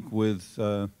STEM Week with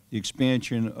the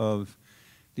expansion of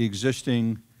the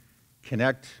existing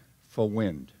Connect for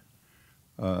Wind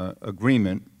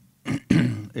agreement,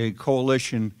 a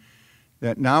coalition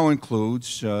that now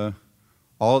includes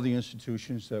all the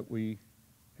institutions that we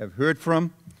have heard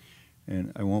from,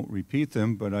 and I won't repeat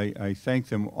them, but I thank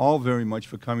them all very much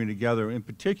for coming together, in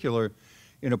particular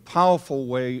in a powerful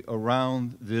way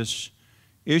around this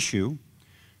issue.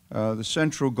 The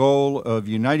central goal of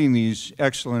uniting these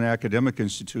excellent academic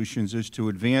institutions is to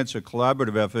advance a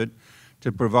collaborative effort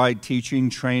to provide teaching,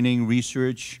 training,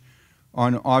 research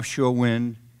on offshore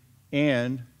wind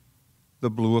and the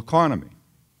blue economy.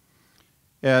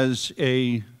 As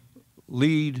a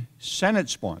lead Senate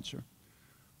sponsor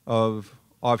of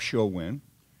offshore wind,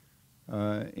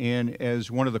 and as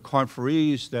one of the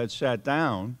conferees that sat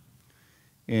down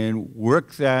and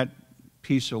worked that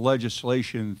piece of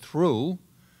legislation through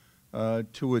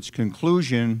to its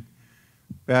conclusion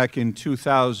back in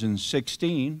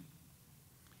 2016,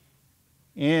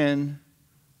 and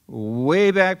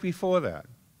way back before that,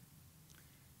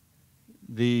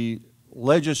 the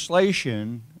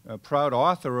legislation, a proud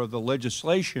author of the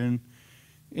legislation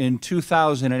in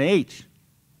 2008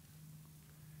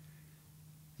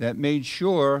 that made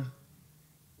sure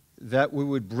that we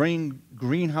would bring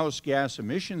greenhouse gas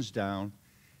emissions down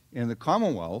in the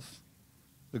Commonwealth,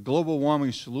 the Global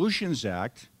Warming Solutions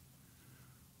Act,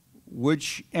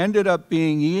 which ended up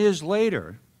being years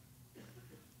later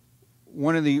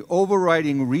one of the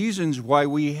overriding reasons why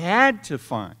we had to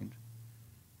find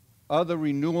other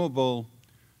renewable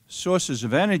sources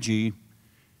of energy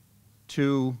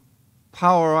to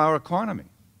power our economy.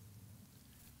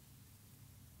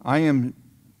 I am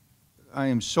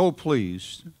so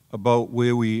pleased about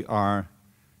where we are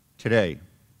today.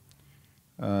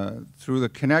 Through the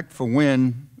Connect for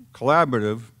Wind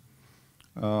collaborative,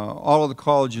 all of the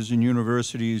colleges and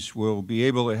universities will be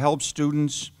able to help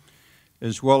students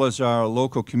as well as our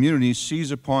local communities seize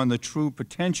upon the true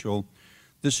potential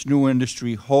this new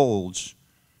industry holds,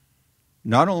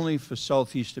 not only for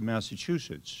southeastern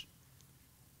Massachusetts,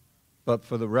 but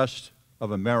for the rest of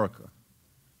America.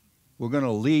 We're going to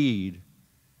lead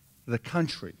the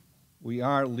country We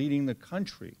are leading the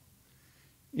country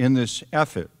in this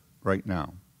effort right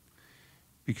now.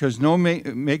 Because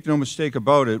make no mistake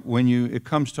about it, when it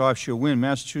comes to offshore wind,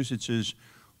 Massachusetts is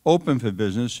open for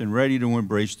business and ready to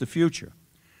embrace the future.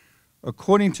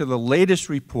 According to the latest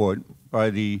report by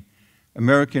the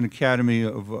American Academy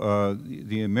of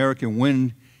the American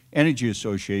Wind Energy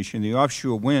Association, the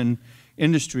offshore wind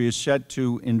industry is set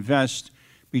to invest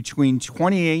between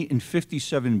 28 and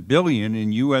 57 billion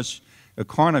in U.S.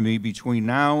 economy between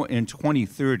now and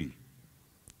 2030.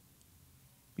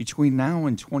 Between now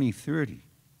and 2030.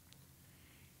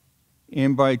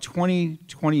 And by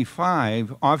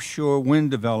 2025, offshore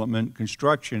wind development,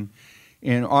 construction,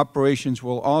 and operations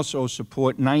will also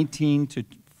support 19 to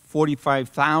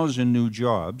 45,000 new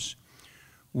jobs,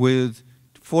 with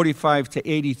 45 to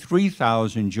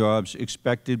 83,000 jobs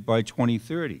expected by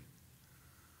 2030.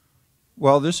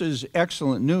 While this is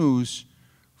excellent news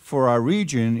for our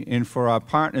region and for our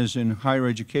partners in higher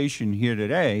education here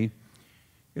today,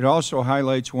 it also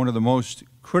highlights one of the most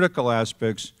critical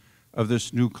aspects of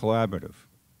this new collaborative.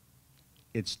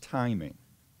 It's timing.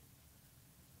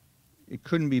 It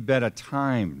couldn't be better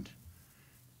timed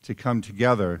to come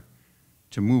together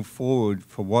to move forward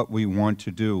for what we want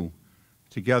to do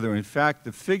together. In fact,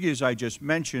 the figures I just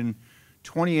mentioned,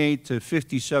 28 to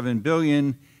 57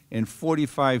 billion and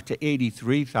 45 to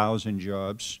 83,000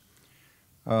 jobs,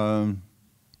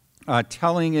 are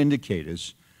telling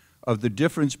indicators of the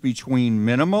difference between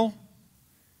minimal,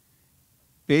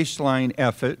 baseline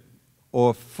effort,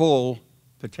 or full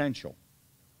potential.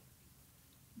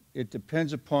 It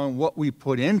depends upon what we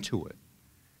put into it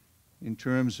in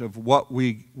terms of what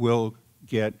we will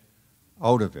get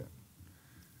out of it.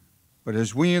 But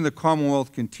as we in the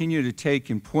Commonwealth continue to take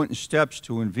important steps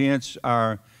to advance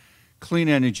our clean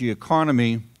energy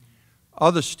economy,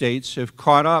 other states have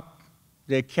caught up.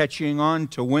 They're catching on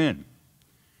to win.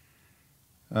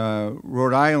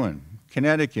 Rhode Island,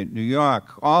 Connecticut, New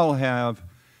York, all have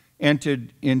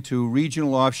entered into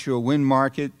regional offshore wind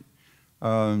market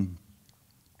and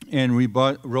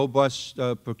robust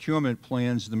procurement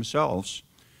plans themselves.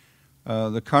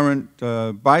 The current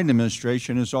Biden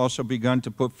administration has also begun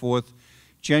to put forth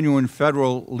genuine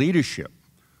federal leadership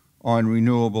on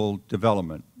renewable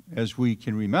development. As we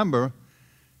can remember,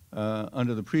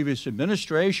 under the previous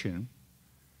administration,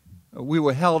 we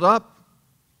were held up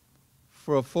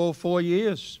for a full 4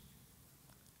 years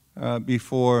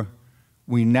before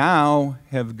we now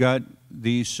have got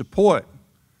the support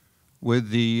with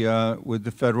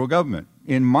the federal government.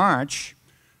 In March,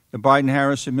 the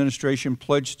Biden-Harris administration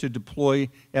pledged to deploy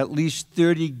at least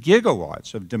 30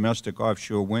 gigawatts of domestic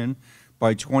offshore wind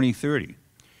by 2030.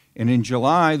 And in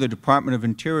July, the Department of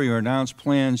Interior announced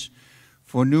plans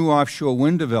for new offshore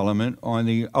wind development on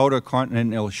the outer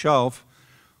continental shelf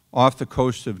off the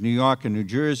coast of New York and New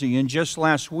Jersey. And just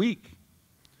last week,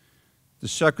 the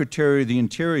Secretary of the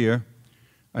Interior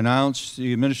announced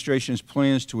the administration's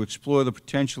plans to explore the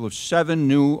potential of 7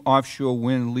 new offshore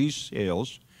wind lease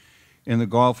sales in the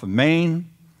Gulf of Maine,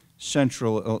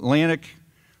 Central Atlantic,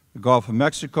 the Gulf of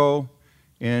Mexico,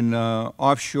 and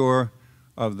offshore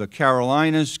of the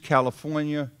Carolinas,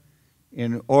 California,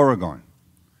 and Oregon.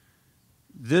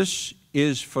 This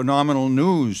is phenomenal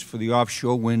news for the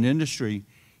offshore wind industry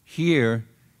here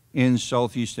in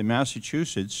southeastern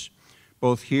Massachusetts,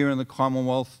 both here in the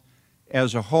Commonwealth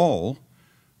as a whole.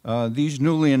 These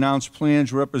newly announced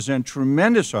plans represent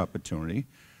tremendous opportunity,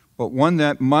 but one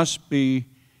that must be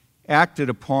acted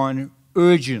upon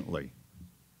urgently.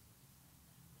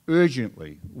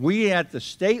 Urgently. We at the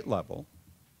state level,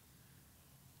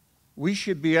 we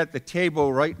should be at the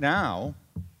table right now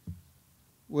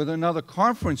with another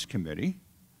conference committee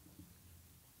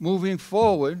moving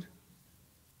forward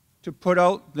to put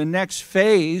out the next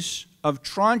phase of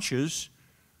tranches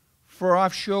for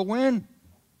offshore wind.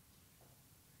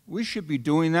 We should be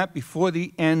doing that before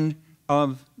the end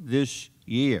of this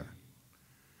year.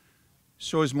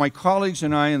 So as my colleagues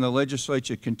and I in the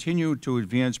legislature continue to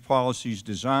advance policies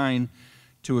designed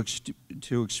to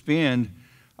expand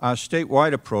our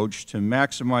statewide approach to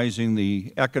maximizing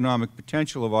the economic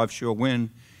potential of offshore wind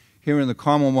here in the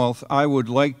Commonwealth, I would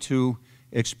like to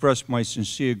express my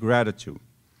sincere gratitude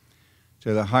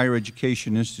to the higher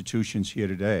education institutions here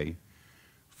today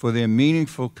for their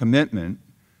meaningful commitment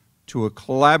to a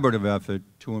collaborative effort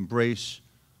to embrace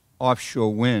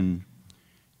offshore wind.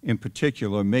 In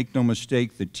particular, make no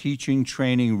mistake, the teaching,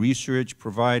 training, research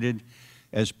provided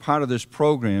as part of this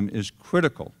program is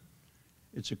critical.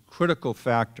 It's a critical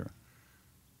factor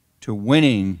to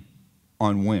winning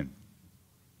on wind.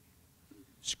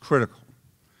 It's critical.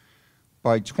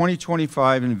 By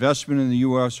 2025, investment in the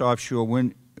U.S. offshore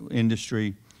wind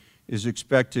industry is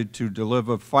expected to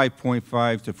deliver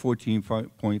 5.5 to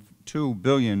 14.2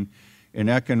 billion in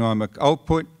economic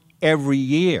output every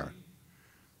year,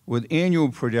 with annual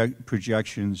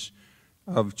projections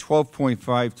of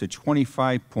 12.5 to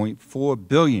 25.4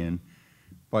 billion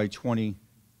by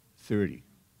 2030.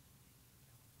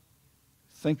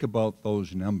 Think about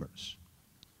those numbers.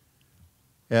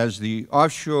 As the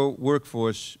offshore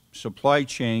workforce supply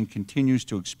chain continues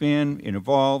to expand and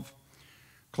evolve,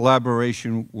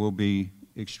 collaboration will be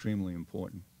extremely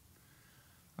important.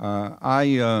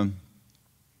 I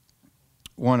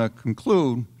want to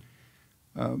conclude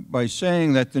by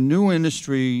saying that the new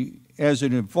industry, as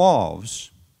it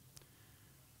evolves,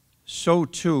 so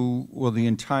too will the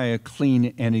entire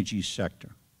clean energy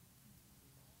sector.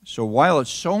 So while it's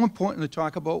so important to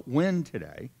talk about wind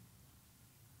today,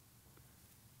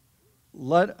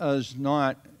 let us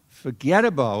not forget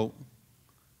about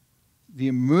the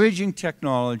emerging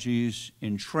technologies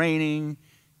in training,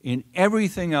 in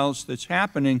everything else that's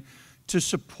happening to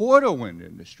support a wind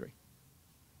industry.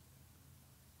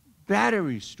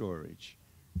 Battery storage,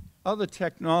 other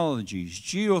technologies,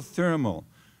 geothermal,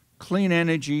 clean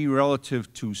energy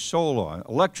relative to solar,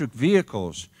 electric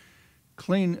vehicles,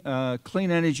 clean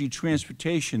energy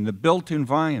transportation, the built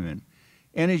environment,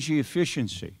 energy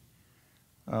efficiency.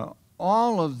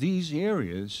 All of these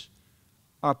areas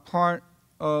are part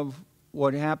of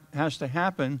what has to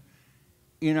happen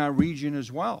in our region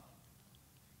as well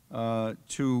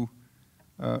to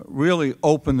really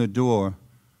open the door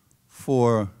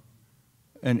for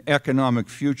an economic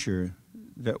future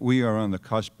that we are on the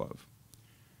cusp of.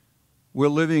 We're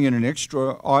living in an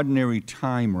extraordinary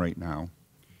time right now,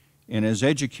 and as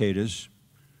educators,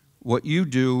 what you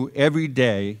do every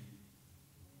day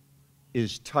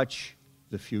is touch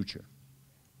the future.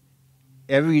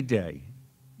 Every day,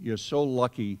 you're so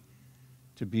lucky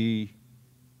to be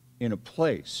in a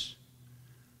place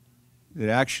that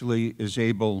actually is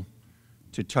able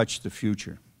to touch the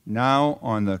future. Now,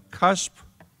 on the cusp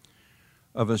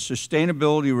of a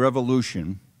sustainability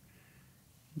revolution,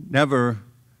 never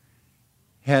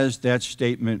has that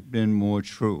statement been more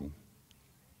true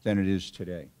than it is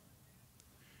today.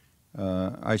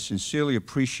 I sincerely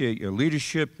appreciate your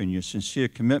leadership and your sincere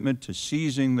commitment to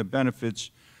seizing the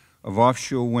benefits of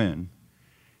offshore wind,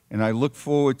 and I look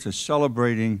forward to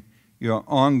celebrating your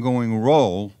ongoing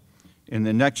role in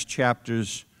the next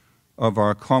chapters of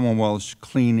our Commonwealth's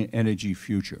clean energy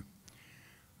future.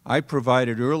 I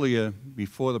provided earlier,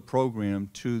 before the program,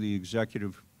 to the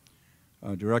Executive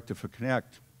Director for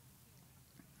Connect,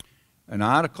 an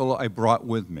article I brought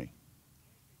with me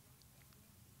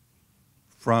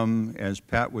from, as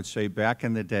Pat would say, back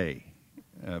in the day,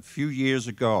 a few years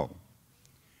ago,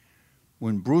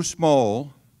 when Bruce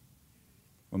Moll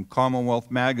from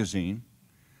Commonwealth Magazine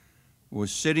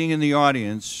was sitting in the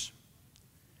audience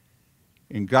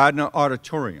in Gardner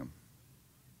Auditorium,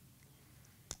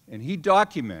 and he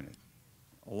documented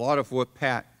a lot of what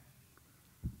Pat,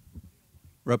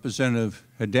 Representative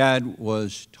Haddad,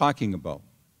 was talking about.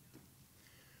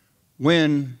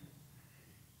 When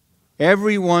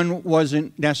everyone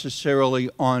wasn't necessarily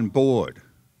on board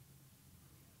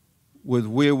with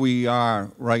where we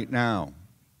are right now,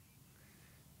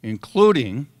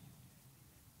 including,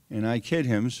 and I kid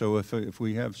him, so if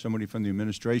we have somebody from the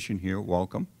administration here,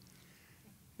 welcome,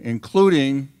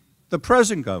 including the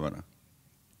present governor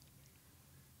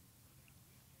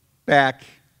back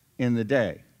in the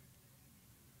day.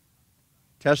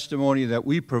 Testimony that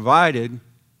we provided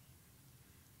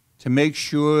to make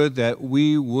sure that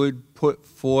we would put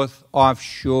forth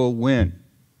offshore wind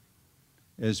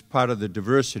as part of the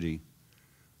diversity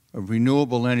of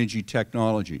renewable energy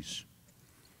technologies.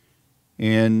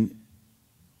 And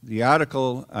the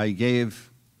article I gave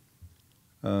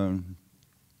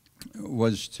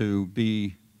was to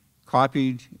be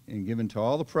copied and given to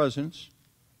all the presidents,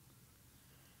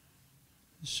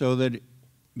 so that,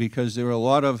 because there are a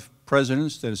lot of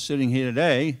presidents that are sitting here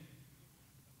today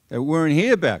that weren't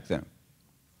here back then.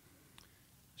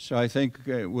 So I think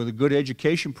with a good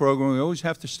education program, we always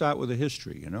have to start with a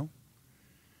history, you know,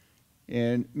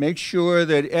 and make sure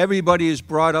that everybody is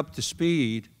brought up to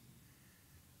speed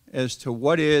as to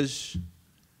what is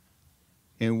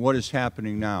and what is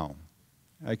happening now.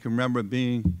 I can remember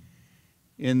being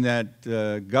in that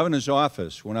governor's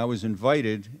office when I was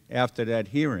invited after that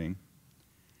hearing,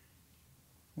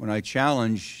 when I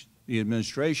challenged the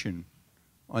administration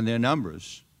on their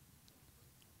numbers.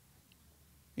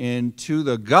 And to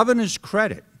the governor's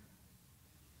credit,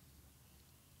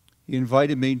 he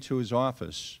invited me to his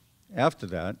office after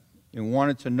that and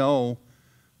wanted to know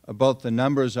about the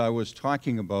numbers I was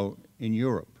talking about in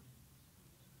Europe,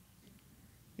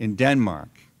 in Denmark,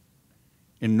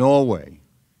 in Norway,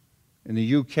 in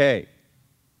the UK.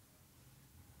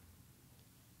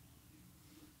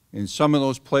 In some of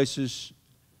those places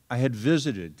I had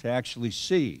visited to actually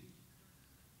see.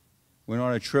 Went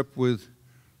on a trip with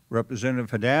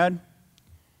Representative Haddad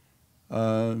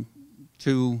to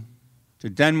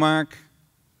Denmark,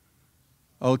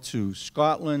 out to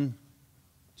Scotland,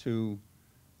 to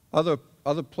other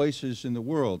places in the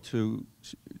world to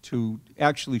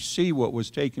actually see what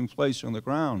was taking place on the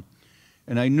ground.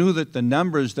 And I knew that the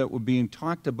numbers that were being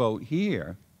talked about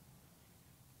here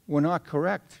were not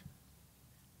correct.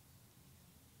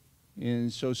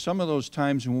 And so some of those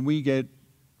times when we get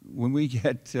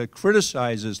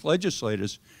criticized as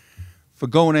legislators for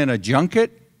going in a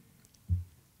junket,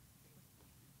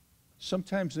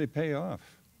 sometimes they pay off.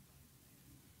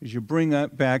 As you bring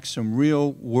back some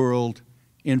real world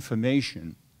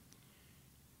information.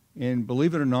 And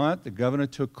believe it or not, the governor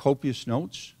took copious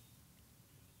notes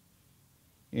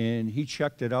and he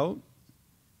checked it out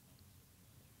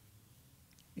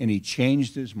and he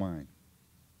changed his mind.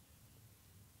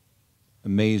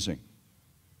 Amazing.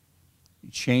 He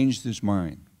changed his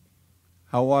mind.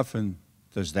 How often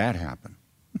does that happen,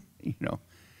 you know,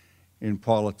 in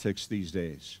politics these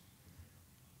days?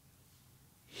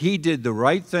 He did the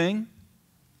right thing.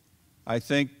 I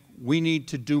think we need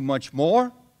to do much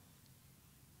more.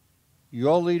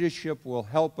 Your leadership will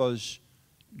help us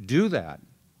do that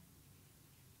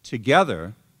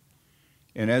together.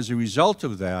 And as a result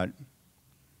of that,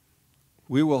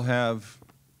 we will have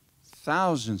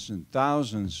thousands and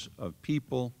thousands of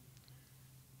people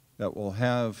that will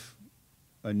have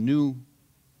a new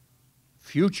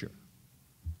future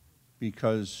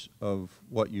because of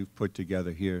what you've put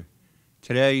together here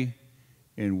today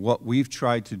and what we've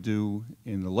tried to do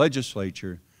in the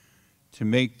legislature to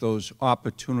make those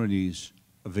opportunities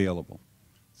available.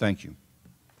 Thank you.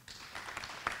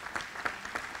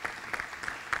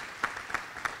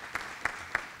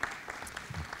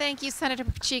 Thank you, Senator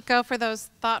Pacheco, for those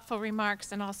thoughtful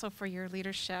remarks and also for your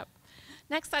leadership.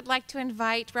 Next, I'd like to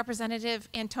invite Representative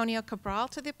Antonio Cabral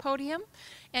to the podium.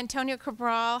 Antonio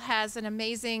Cabral has an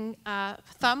amazing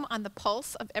thumb on the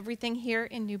pulse of everything here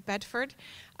in New Bedford.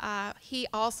 He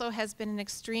also has been an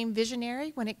extreme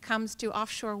visionary when it comes to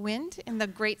offshore wind in the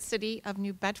great city of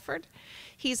New Bedford.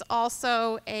 He's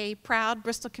also a proud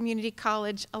Bristol Community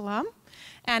College alum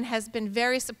and has been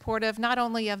very supportive not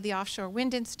only of the Offshore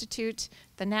Wind Institute,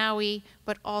 the NAWI,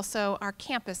 but also our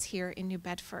campus here in New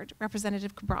Bedford.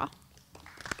 Representative Cabral.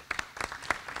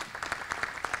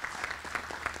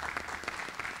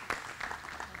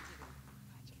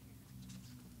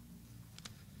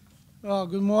 Oh,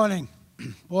 good morning.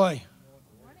 Boy,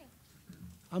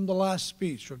 I'm the last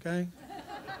speech, okay?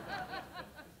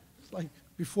 It's like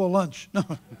before lunch. No.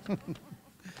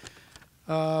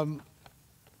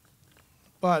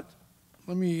 But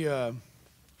let me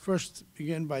first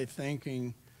begin by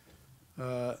thanking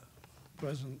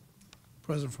President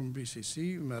from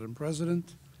BCC, Madam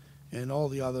President, and all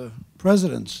the other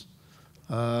presidents.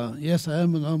 Yes, I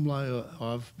am an alumni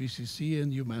of BCC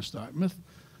and UMass Dartmouth.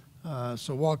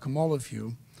 So welcome all of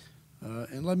you.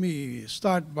 And let me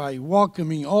start by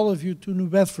welcoming all of you to New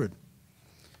Bedford.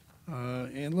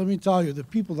 And let me tell you, the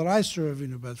people that I serve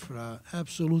in New Bedford are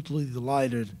absolutely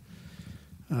delighted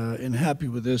and happy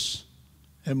with this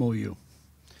MOU.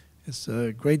 It's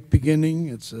a great beginning.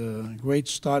 It's a great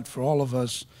start for all of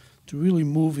us to really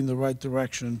move in the right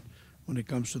direction when it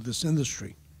comes to this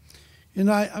industry. And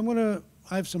I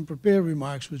have some prepared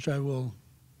remarks, which I will.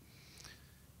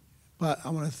 But I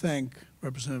want to thank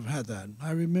Representative Haddad.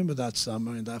 I remember that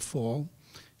summer and that fall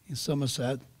in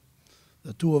Somerset,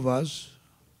 the two of us.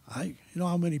 You know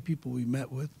how many people we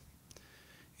met with?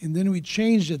 And then we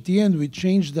changed, at the end, we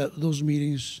changed those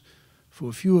meetings for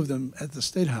a few of them at the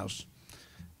State House,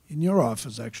 in your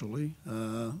office, actually,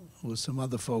 with some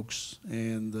other folks.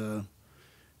 And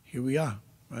here we are,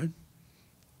 right?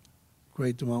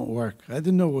 Great amount of work. I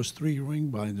didn't know it was 3 ring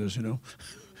binders, you know.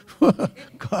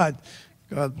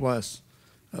 God bless.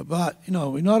 But, you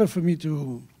know, in order for me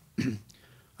to,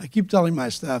 I keep telling my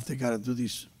staff they got to do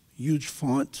these huge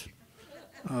font.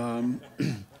 And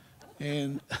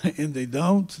they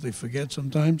don't. They forget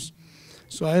sometimes.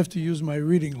 So I have to use my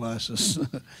reading glasses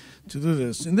to do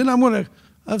this. And then I'm going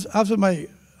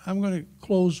to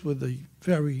close with a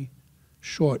very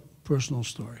short personal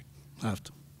story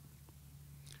after,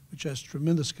 which has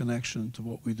tremendous connection to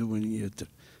what we're doing here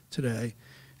today.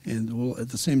 And we'll, at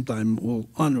the same time, we'll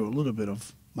honor a little bit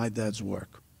of my dad's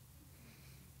work.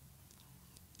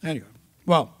 Anyway,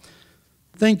 well,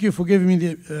 thank you for giving me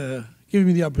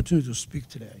the opportunity to speak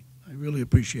today. I really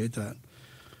appreciate that.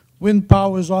 Wind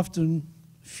power is often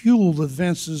fueled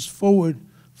advances forward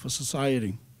for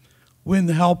society. Wind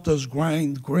helped us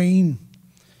grind grain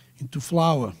into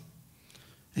flour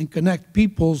and connect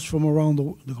peoples from around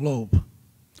the globe.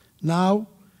 Now,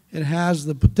 it has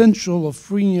the potential of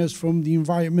freeing us from the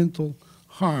environmental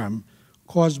harm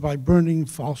caused by burning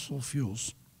fossil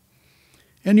fuels.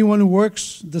 Anyone who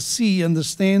works the sea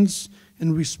understands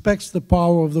and respects the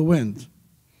power of the wind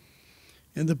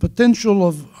and the potential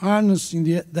of harnessing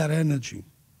that energy.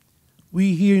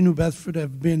 We here in New Bedford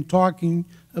have been talking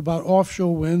about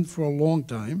offshore wind for a long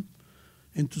time,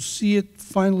 and to see it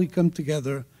finally come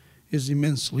together is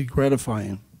immensely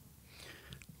gratifying.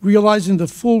 Realizing the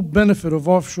full benefit of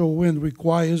offshore wind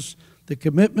requires the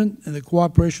commitment and the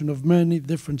cooperation of many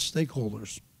different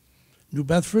stakeholders. New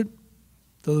Bedford,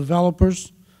 the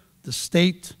developers, the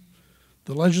state,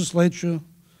 the legislature,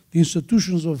 the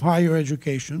institutions of higher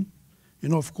education,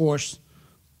 and of course,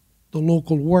 the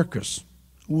local workers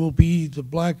who will be the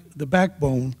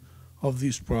backbone of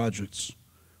these projects.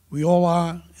 We all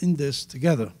are in this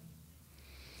together.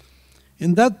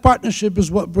 And that partnership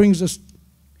is what brings us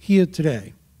here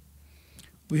today.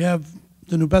 We have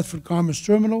the New Bedford Commerce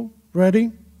Terminal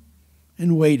ready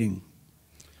and waiting.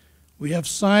 We have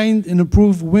signed and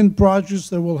approved wind projects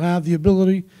that will have the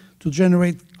ability to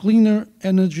generate cleaner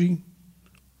energy,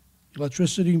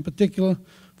 electricity in particular,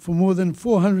 for more than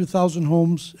 400,000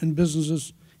 homes and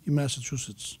businesses in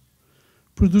Massachusetts,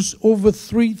 produce over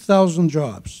 3,000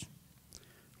 jobs,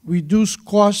 reduce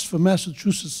costs for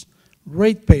Massachusetts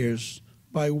ratepayers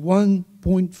by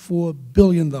 $1.4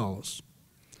 billion,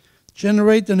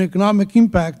 generate an economic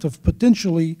impact of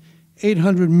potentially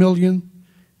 $800 million,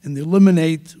 and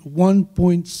eliminate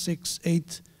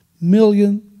 1.68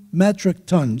 million metric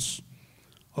tons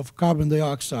of carbon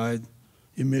dioxide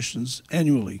emissions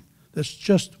annually. That's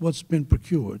just what's been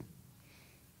procured.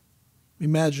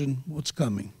 Imagine what's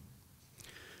coming.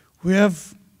 We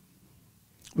have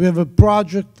a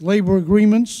project labor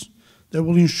agreements that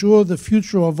will ensure the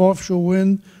future of offshore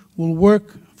wind will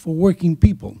work for working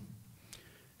people,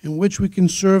 in which we can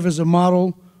serve as a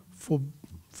model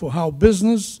for how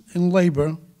business and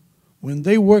labor, when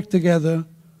they work together,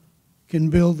 can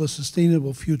build a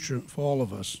sustainable future for all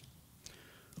of us.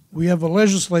 We have a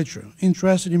legislature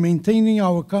interested in maintaining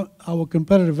our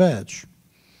competitive edge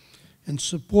and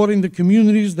supporting the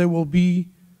communities that will be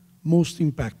most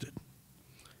impacted.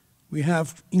 We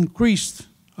have increased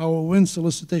our wind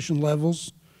solicitation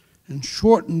levels and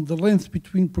shortened the length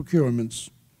between procurements,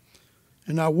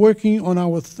 and are working on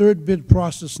our third bid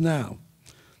process now.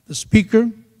 The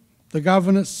Speaker, the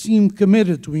Governor seem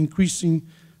committed to increasing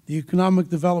the economic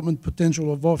development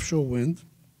potential of offshore wind,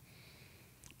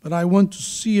 but I want to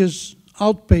see us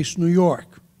outpace New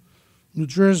York, New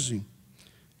Jersey,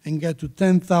 and get to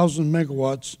 10,000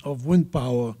 megawatts of wind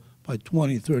power by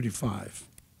 2035.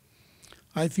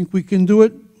 I think we can do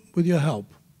it with your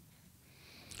help.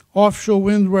 Offshore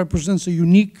wind represents a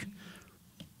unique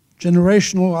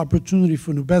generational opportunity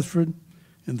for New Bedford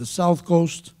and the South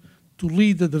Coast to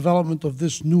lead the development of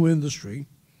this new industry.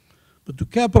 But to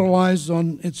capitalize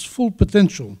on its full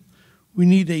potential, we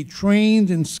need a trained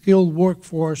and skilled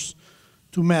workforce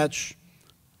to match.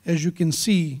 As you can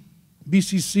see,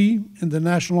 BCC and the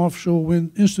National Offshore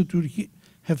Wind Institute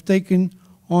have taken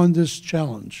on this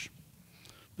challenge.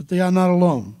 But they are not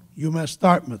alone. UMass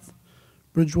Dartmouth,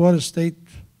 Bridgewater State,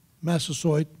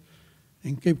 Massasoit,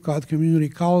 and Cape Cod Community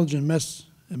College and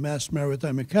Mass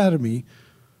Maritime Academy,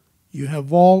 you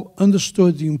have all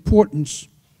understood the important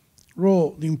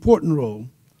role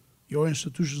your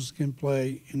institutions can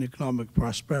play in economic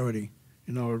prosperity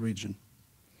in our region.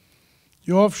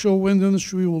 The offshore wind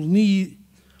industry will need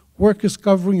workers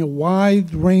covering a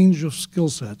wide range of skill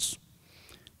sets: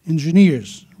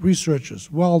 engineers,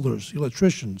 researchers, welders,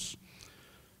 electricians,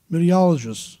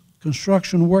 meteorologists,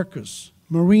 construction workers,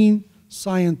 marine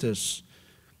scientists,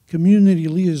 community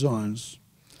liaisons,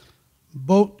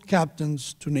 boat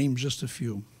captains, to name just a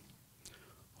few.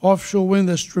 Offshore wind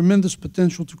has tremendous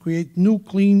potential to create new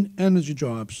clean energy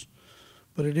jobs,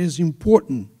 but it is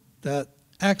important that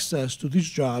access to these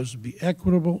jobs be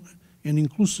equitable and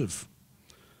inclusive.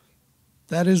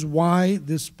 That is why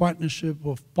this partnership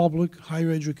of public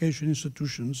higher education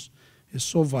institutions is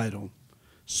so vital,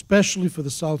 especially for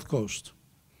the South Coast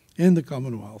and the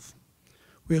Commonwealth,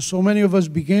 where so many of us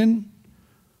begin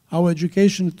our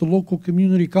education at the local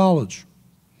community college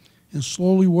and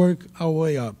slowly work our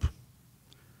way up.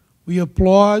 We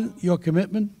applaud your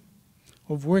commitment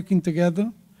of working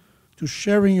together, to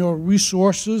sharing your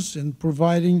resources and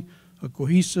providing a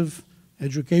cohesive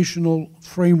educational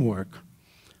framework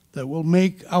that will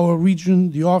make our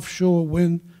region the offshore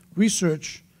wind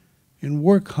research and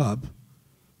work hub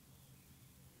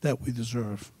that we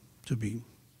deserve to be.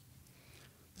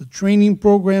 The training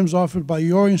programs offered by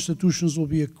your institutions will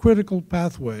be a critical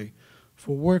pathway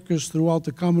for workers throughout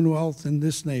the Commonwealth and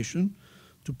this nation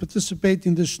to participate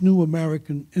in this new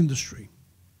American industry.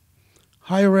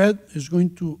 Higher ed is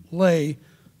going to lay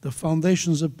the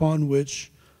foundations upon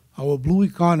which our blue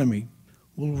economy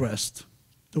will rest.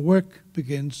 The work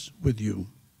begins with you.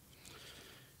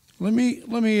 Let me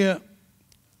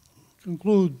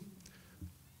conclude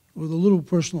with a little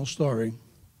personal story,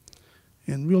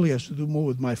 and really has to do more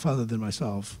with my father than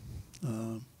myself.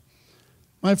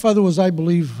 My father was, I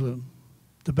believe,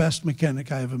 the best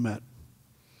mechanic I ever met.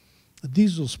 A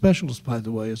diesel specialist, by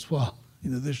the way, as well,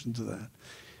 in addition to that.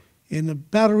 And a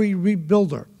battery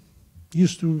rebuilder.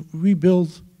 Used to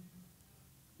rebuild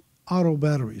auto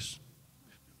batteries,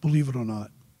 believe it or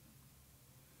not.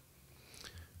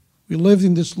 We lived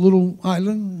in this little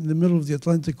island in the middle of the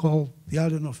Atlantic called the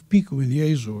island of Pico in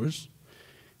the Azores.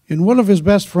 And one of his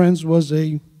best friends was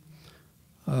the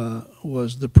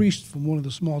priest from one of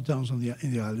the small towns in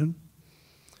the island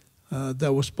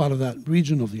that was part of that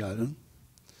region of the island.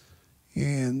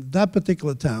 And that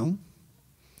particular town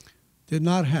did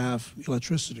not have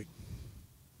electricity.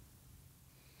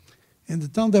 And the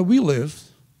town that we lived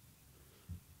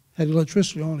had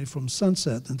electricity only from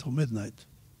sunset until midnight.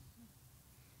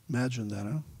 Imagine that,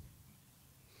 huh?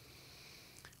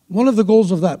 One of the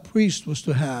goals of that priest was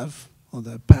to have, or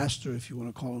that pastor, if you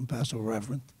want to call him pastor or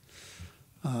reverend,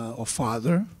 or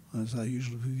father, as I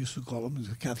usually used to call him, he's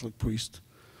a Catholic priest,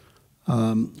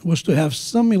 was to have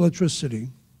some electricity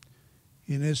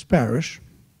in his parish,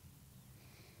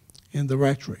 in the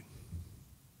rectory.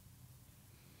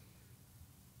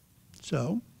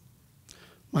 So,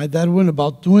 my dad went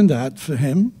about doing that for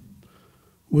him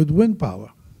with wind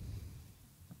power.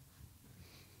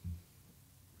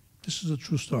 This is a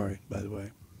true story, by the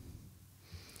way.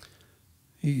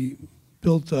 He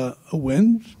built a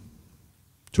wind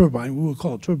turbine. We would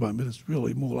call it turbine, but it's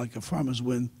really more like a farmer's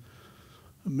wind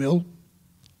mill.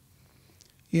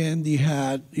 And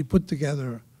he put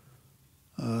together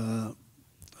a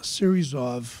series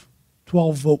of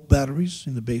 12-volt batteries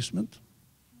in the basement,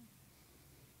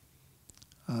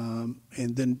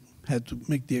 and then had to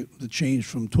make the change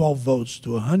from 12 volts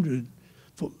to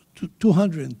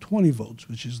 220 volts,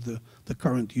 which is the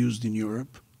current used in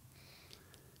Europe.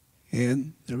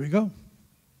 And there we go.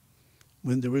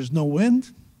 When there is no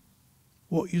wind,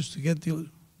 what used to get the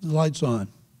lights on?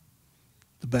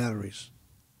 The batteries.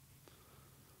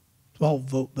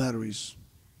 12-volt batteries.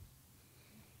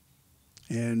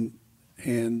 And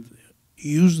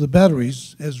use the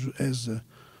batteries as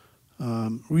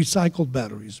recycled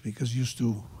batteries, because used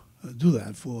to do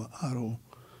that for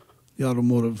the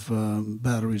automotive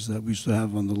batteries that we used to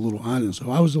have on the little island.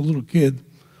 So I was a little kid.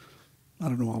 I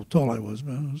don't know how tall I was,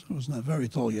 but I was not very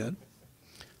tall yet.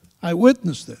 I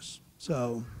witnessed this.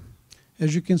 So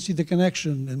as you can see, the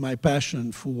connection in my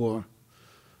passion for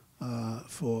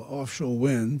offshore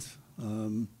wind.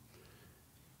 And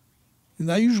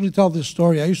I usually tell this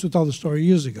story. I used to tell the story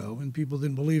years ago, and people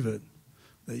didn't believe it,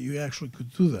 that you actually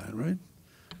could do that, right?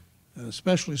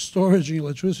 Especially storage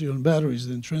electricity on batteries,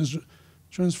 then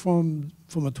transform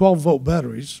from a 12-volt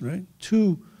batteries, right,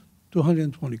 to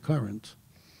 220 current.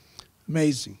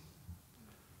 Amazing.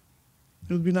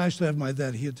 It would be nice to have my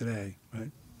dad here today,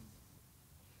 right?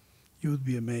 You would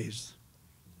be amazed.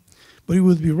 But he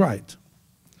would be right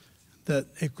that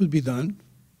it could be done.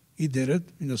 He did it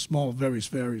in a small, very,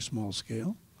 very small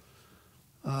scale.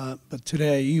 But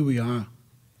today, here we are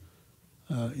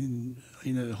in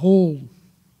a whole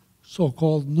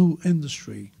so-called new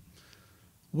industry.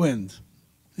 Wind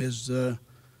is that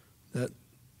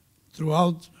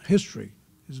throughout history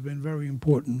has been very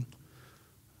important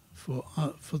for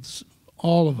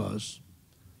all of us,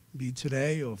 be it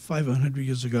today or 500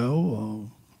 years ago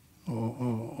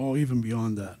or even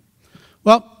beyond that.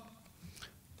 Well,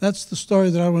 that's the story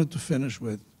that I wanted to finish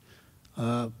with.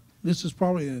 This is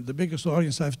probably the biggest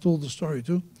audience I've told the story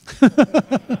to.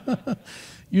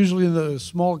 Usually in the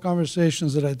small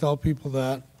conversations that I tell people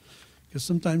that, because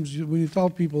sometimes when you tell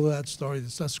people that story, they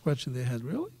start scratching their head.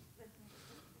 Really?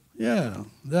 Yeah,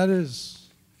 that is,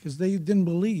 because they didn't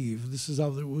believe this is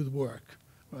how it would work,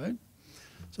 right?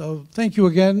 So thank you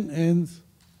again, and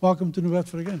welcome to New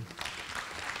Bedford again.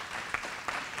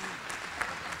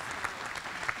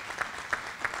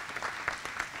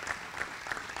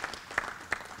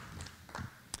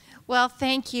 Well,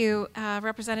 thank you,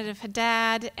 Representative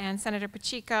Haddad and Senator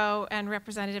Pacheco and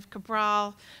Representative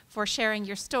Cabral for sharing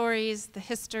your stories, the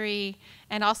history,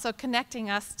 and also connecting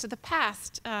us to the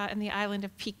past and the island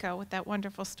of Pico with that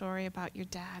wonderful story about your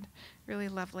dad. Really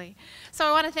lovely. So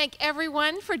I want to thank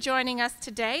everyone for joining us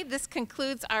today. This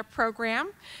concludes our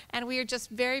program, and we are just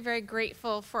very, very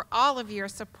grateful for all of your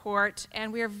support,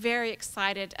 and we are very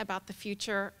excited about the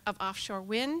future of offshore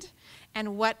wind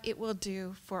and what it will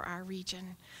do for our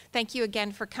region. Thank you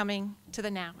again for coming to the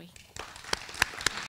NAWI.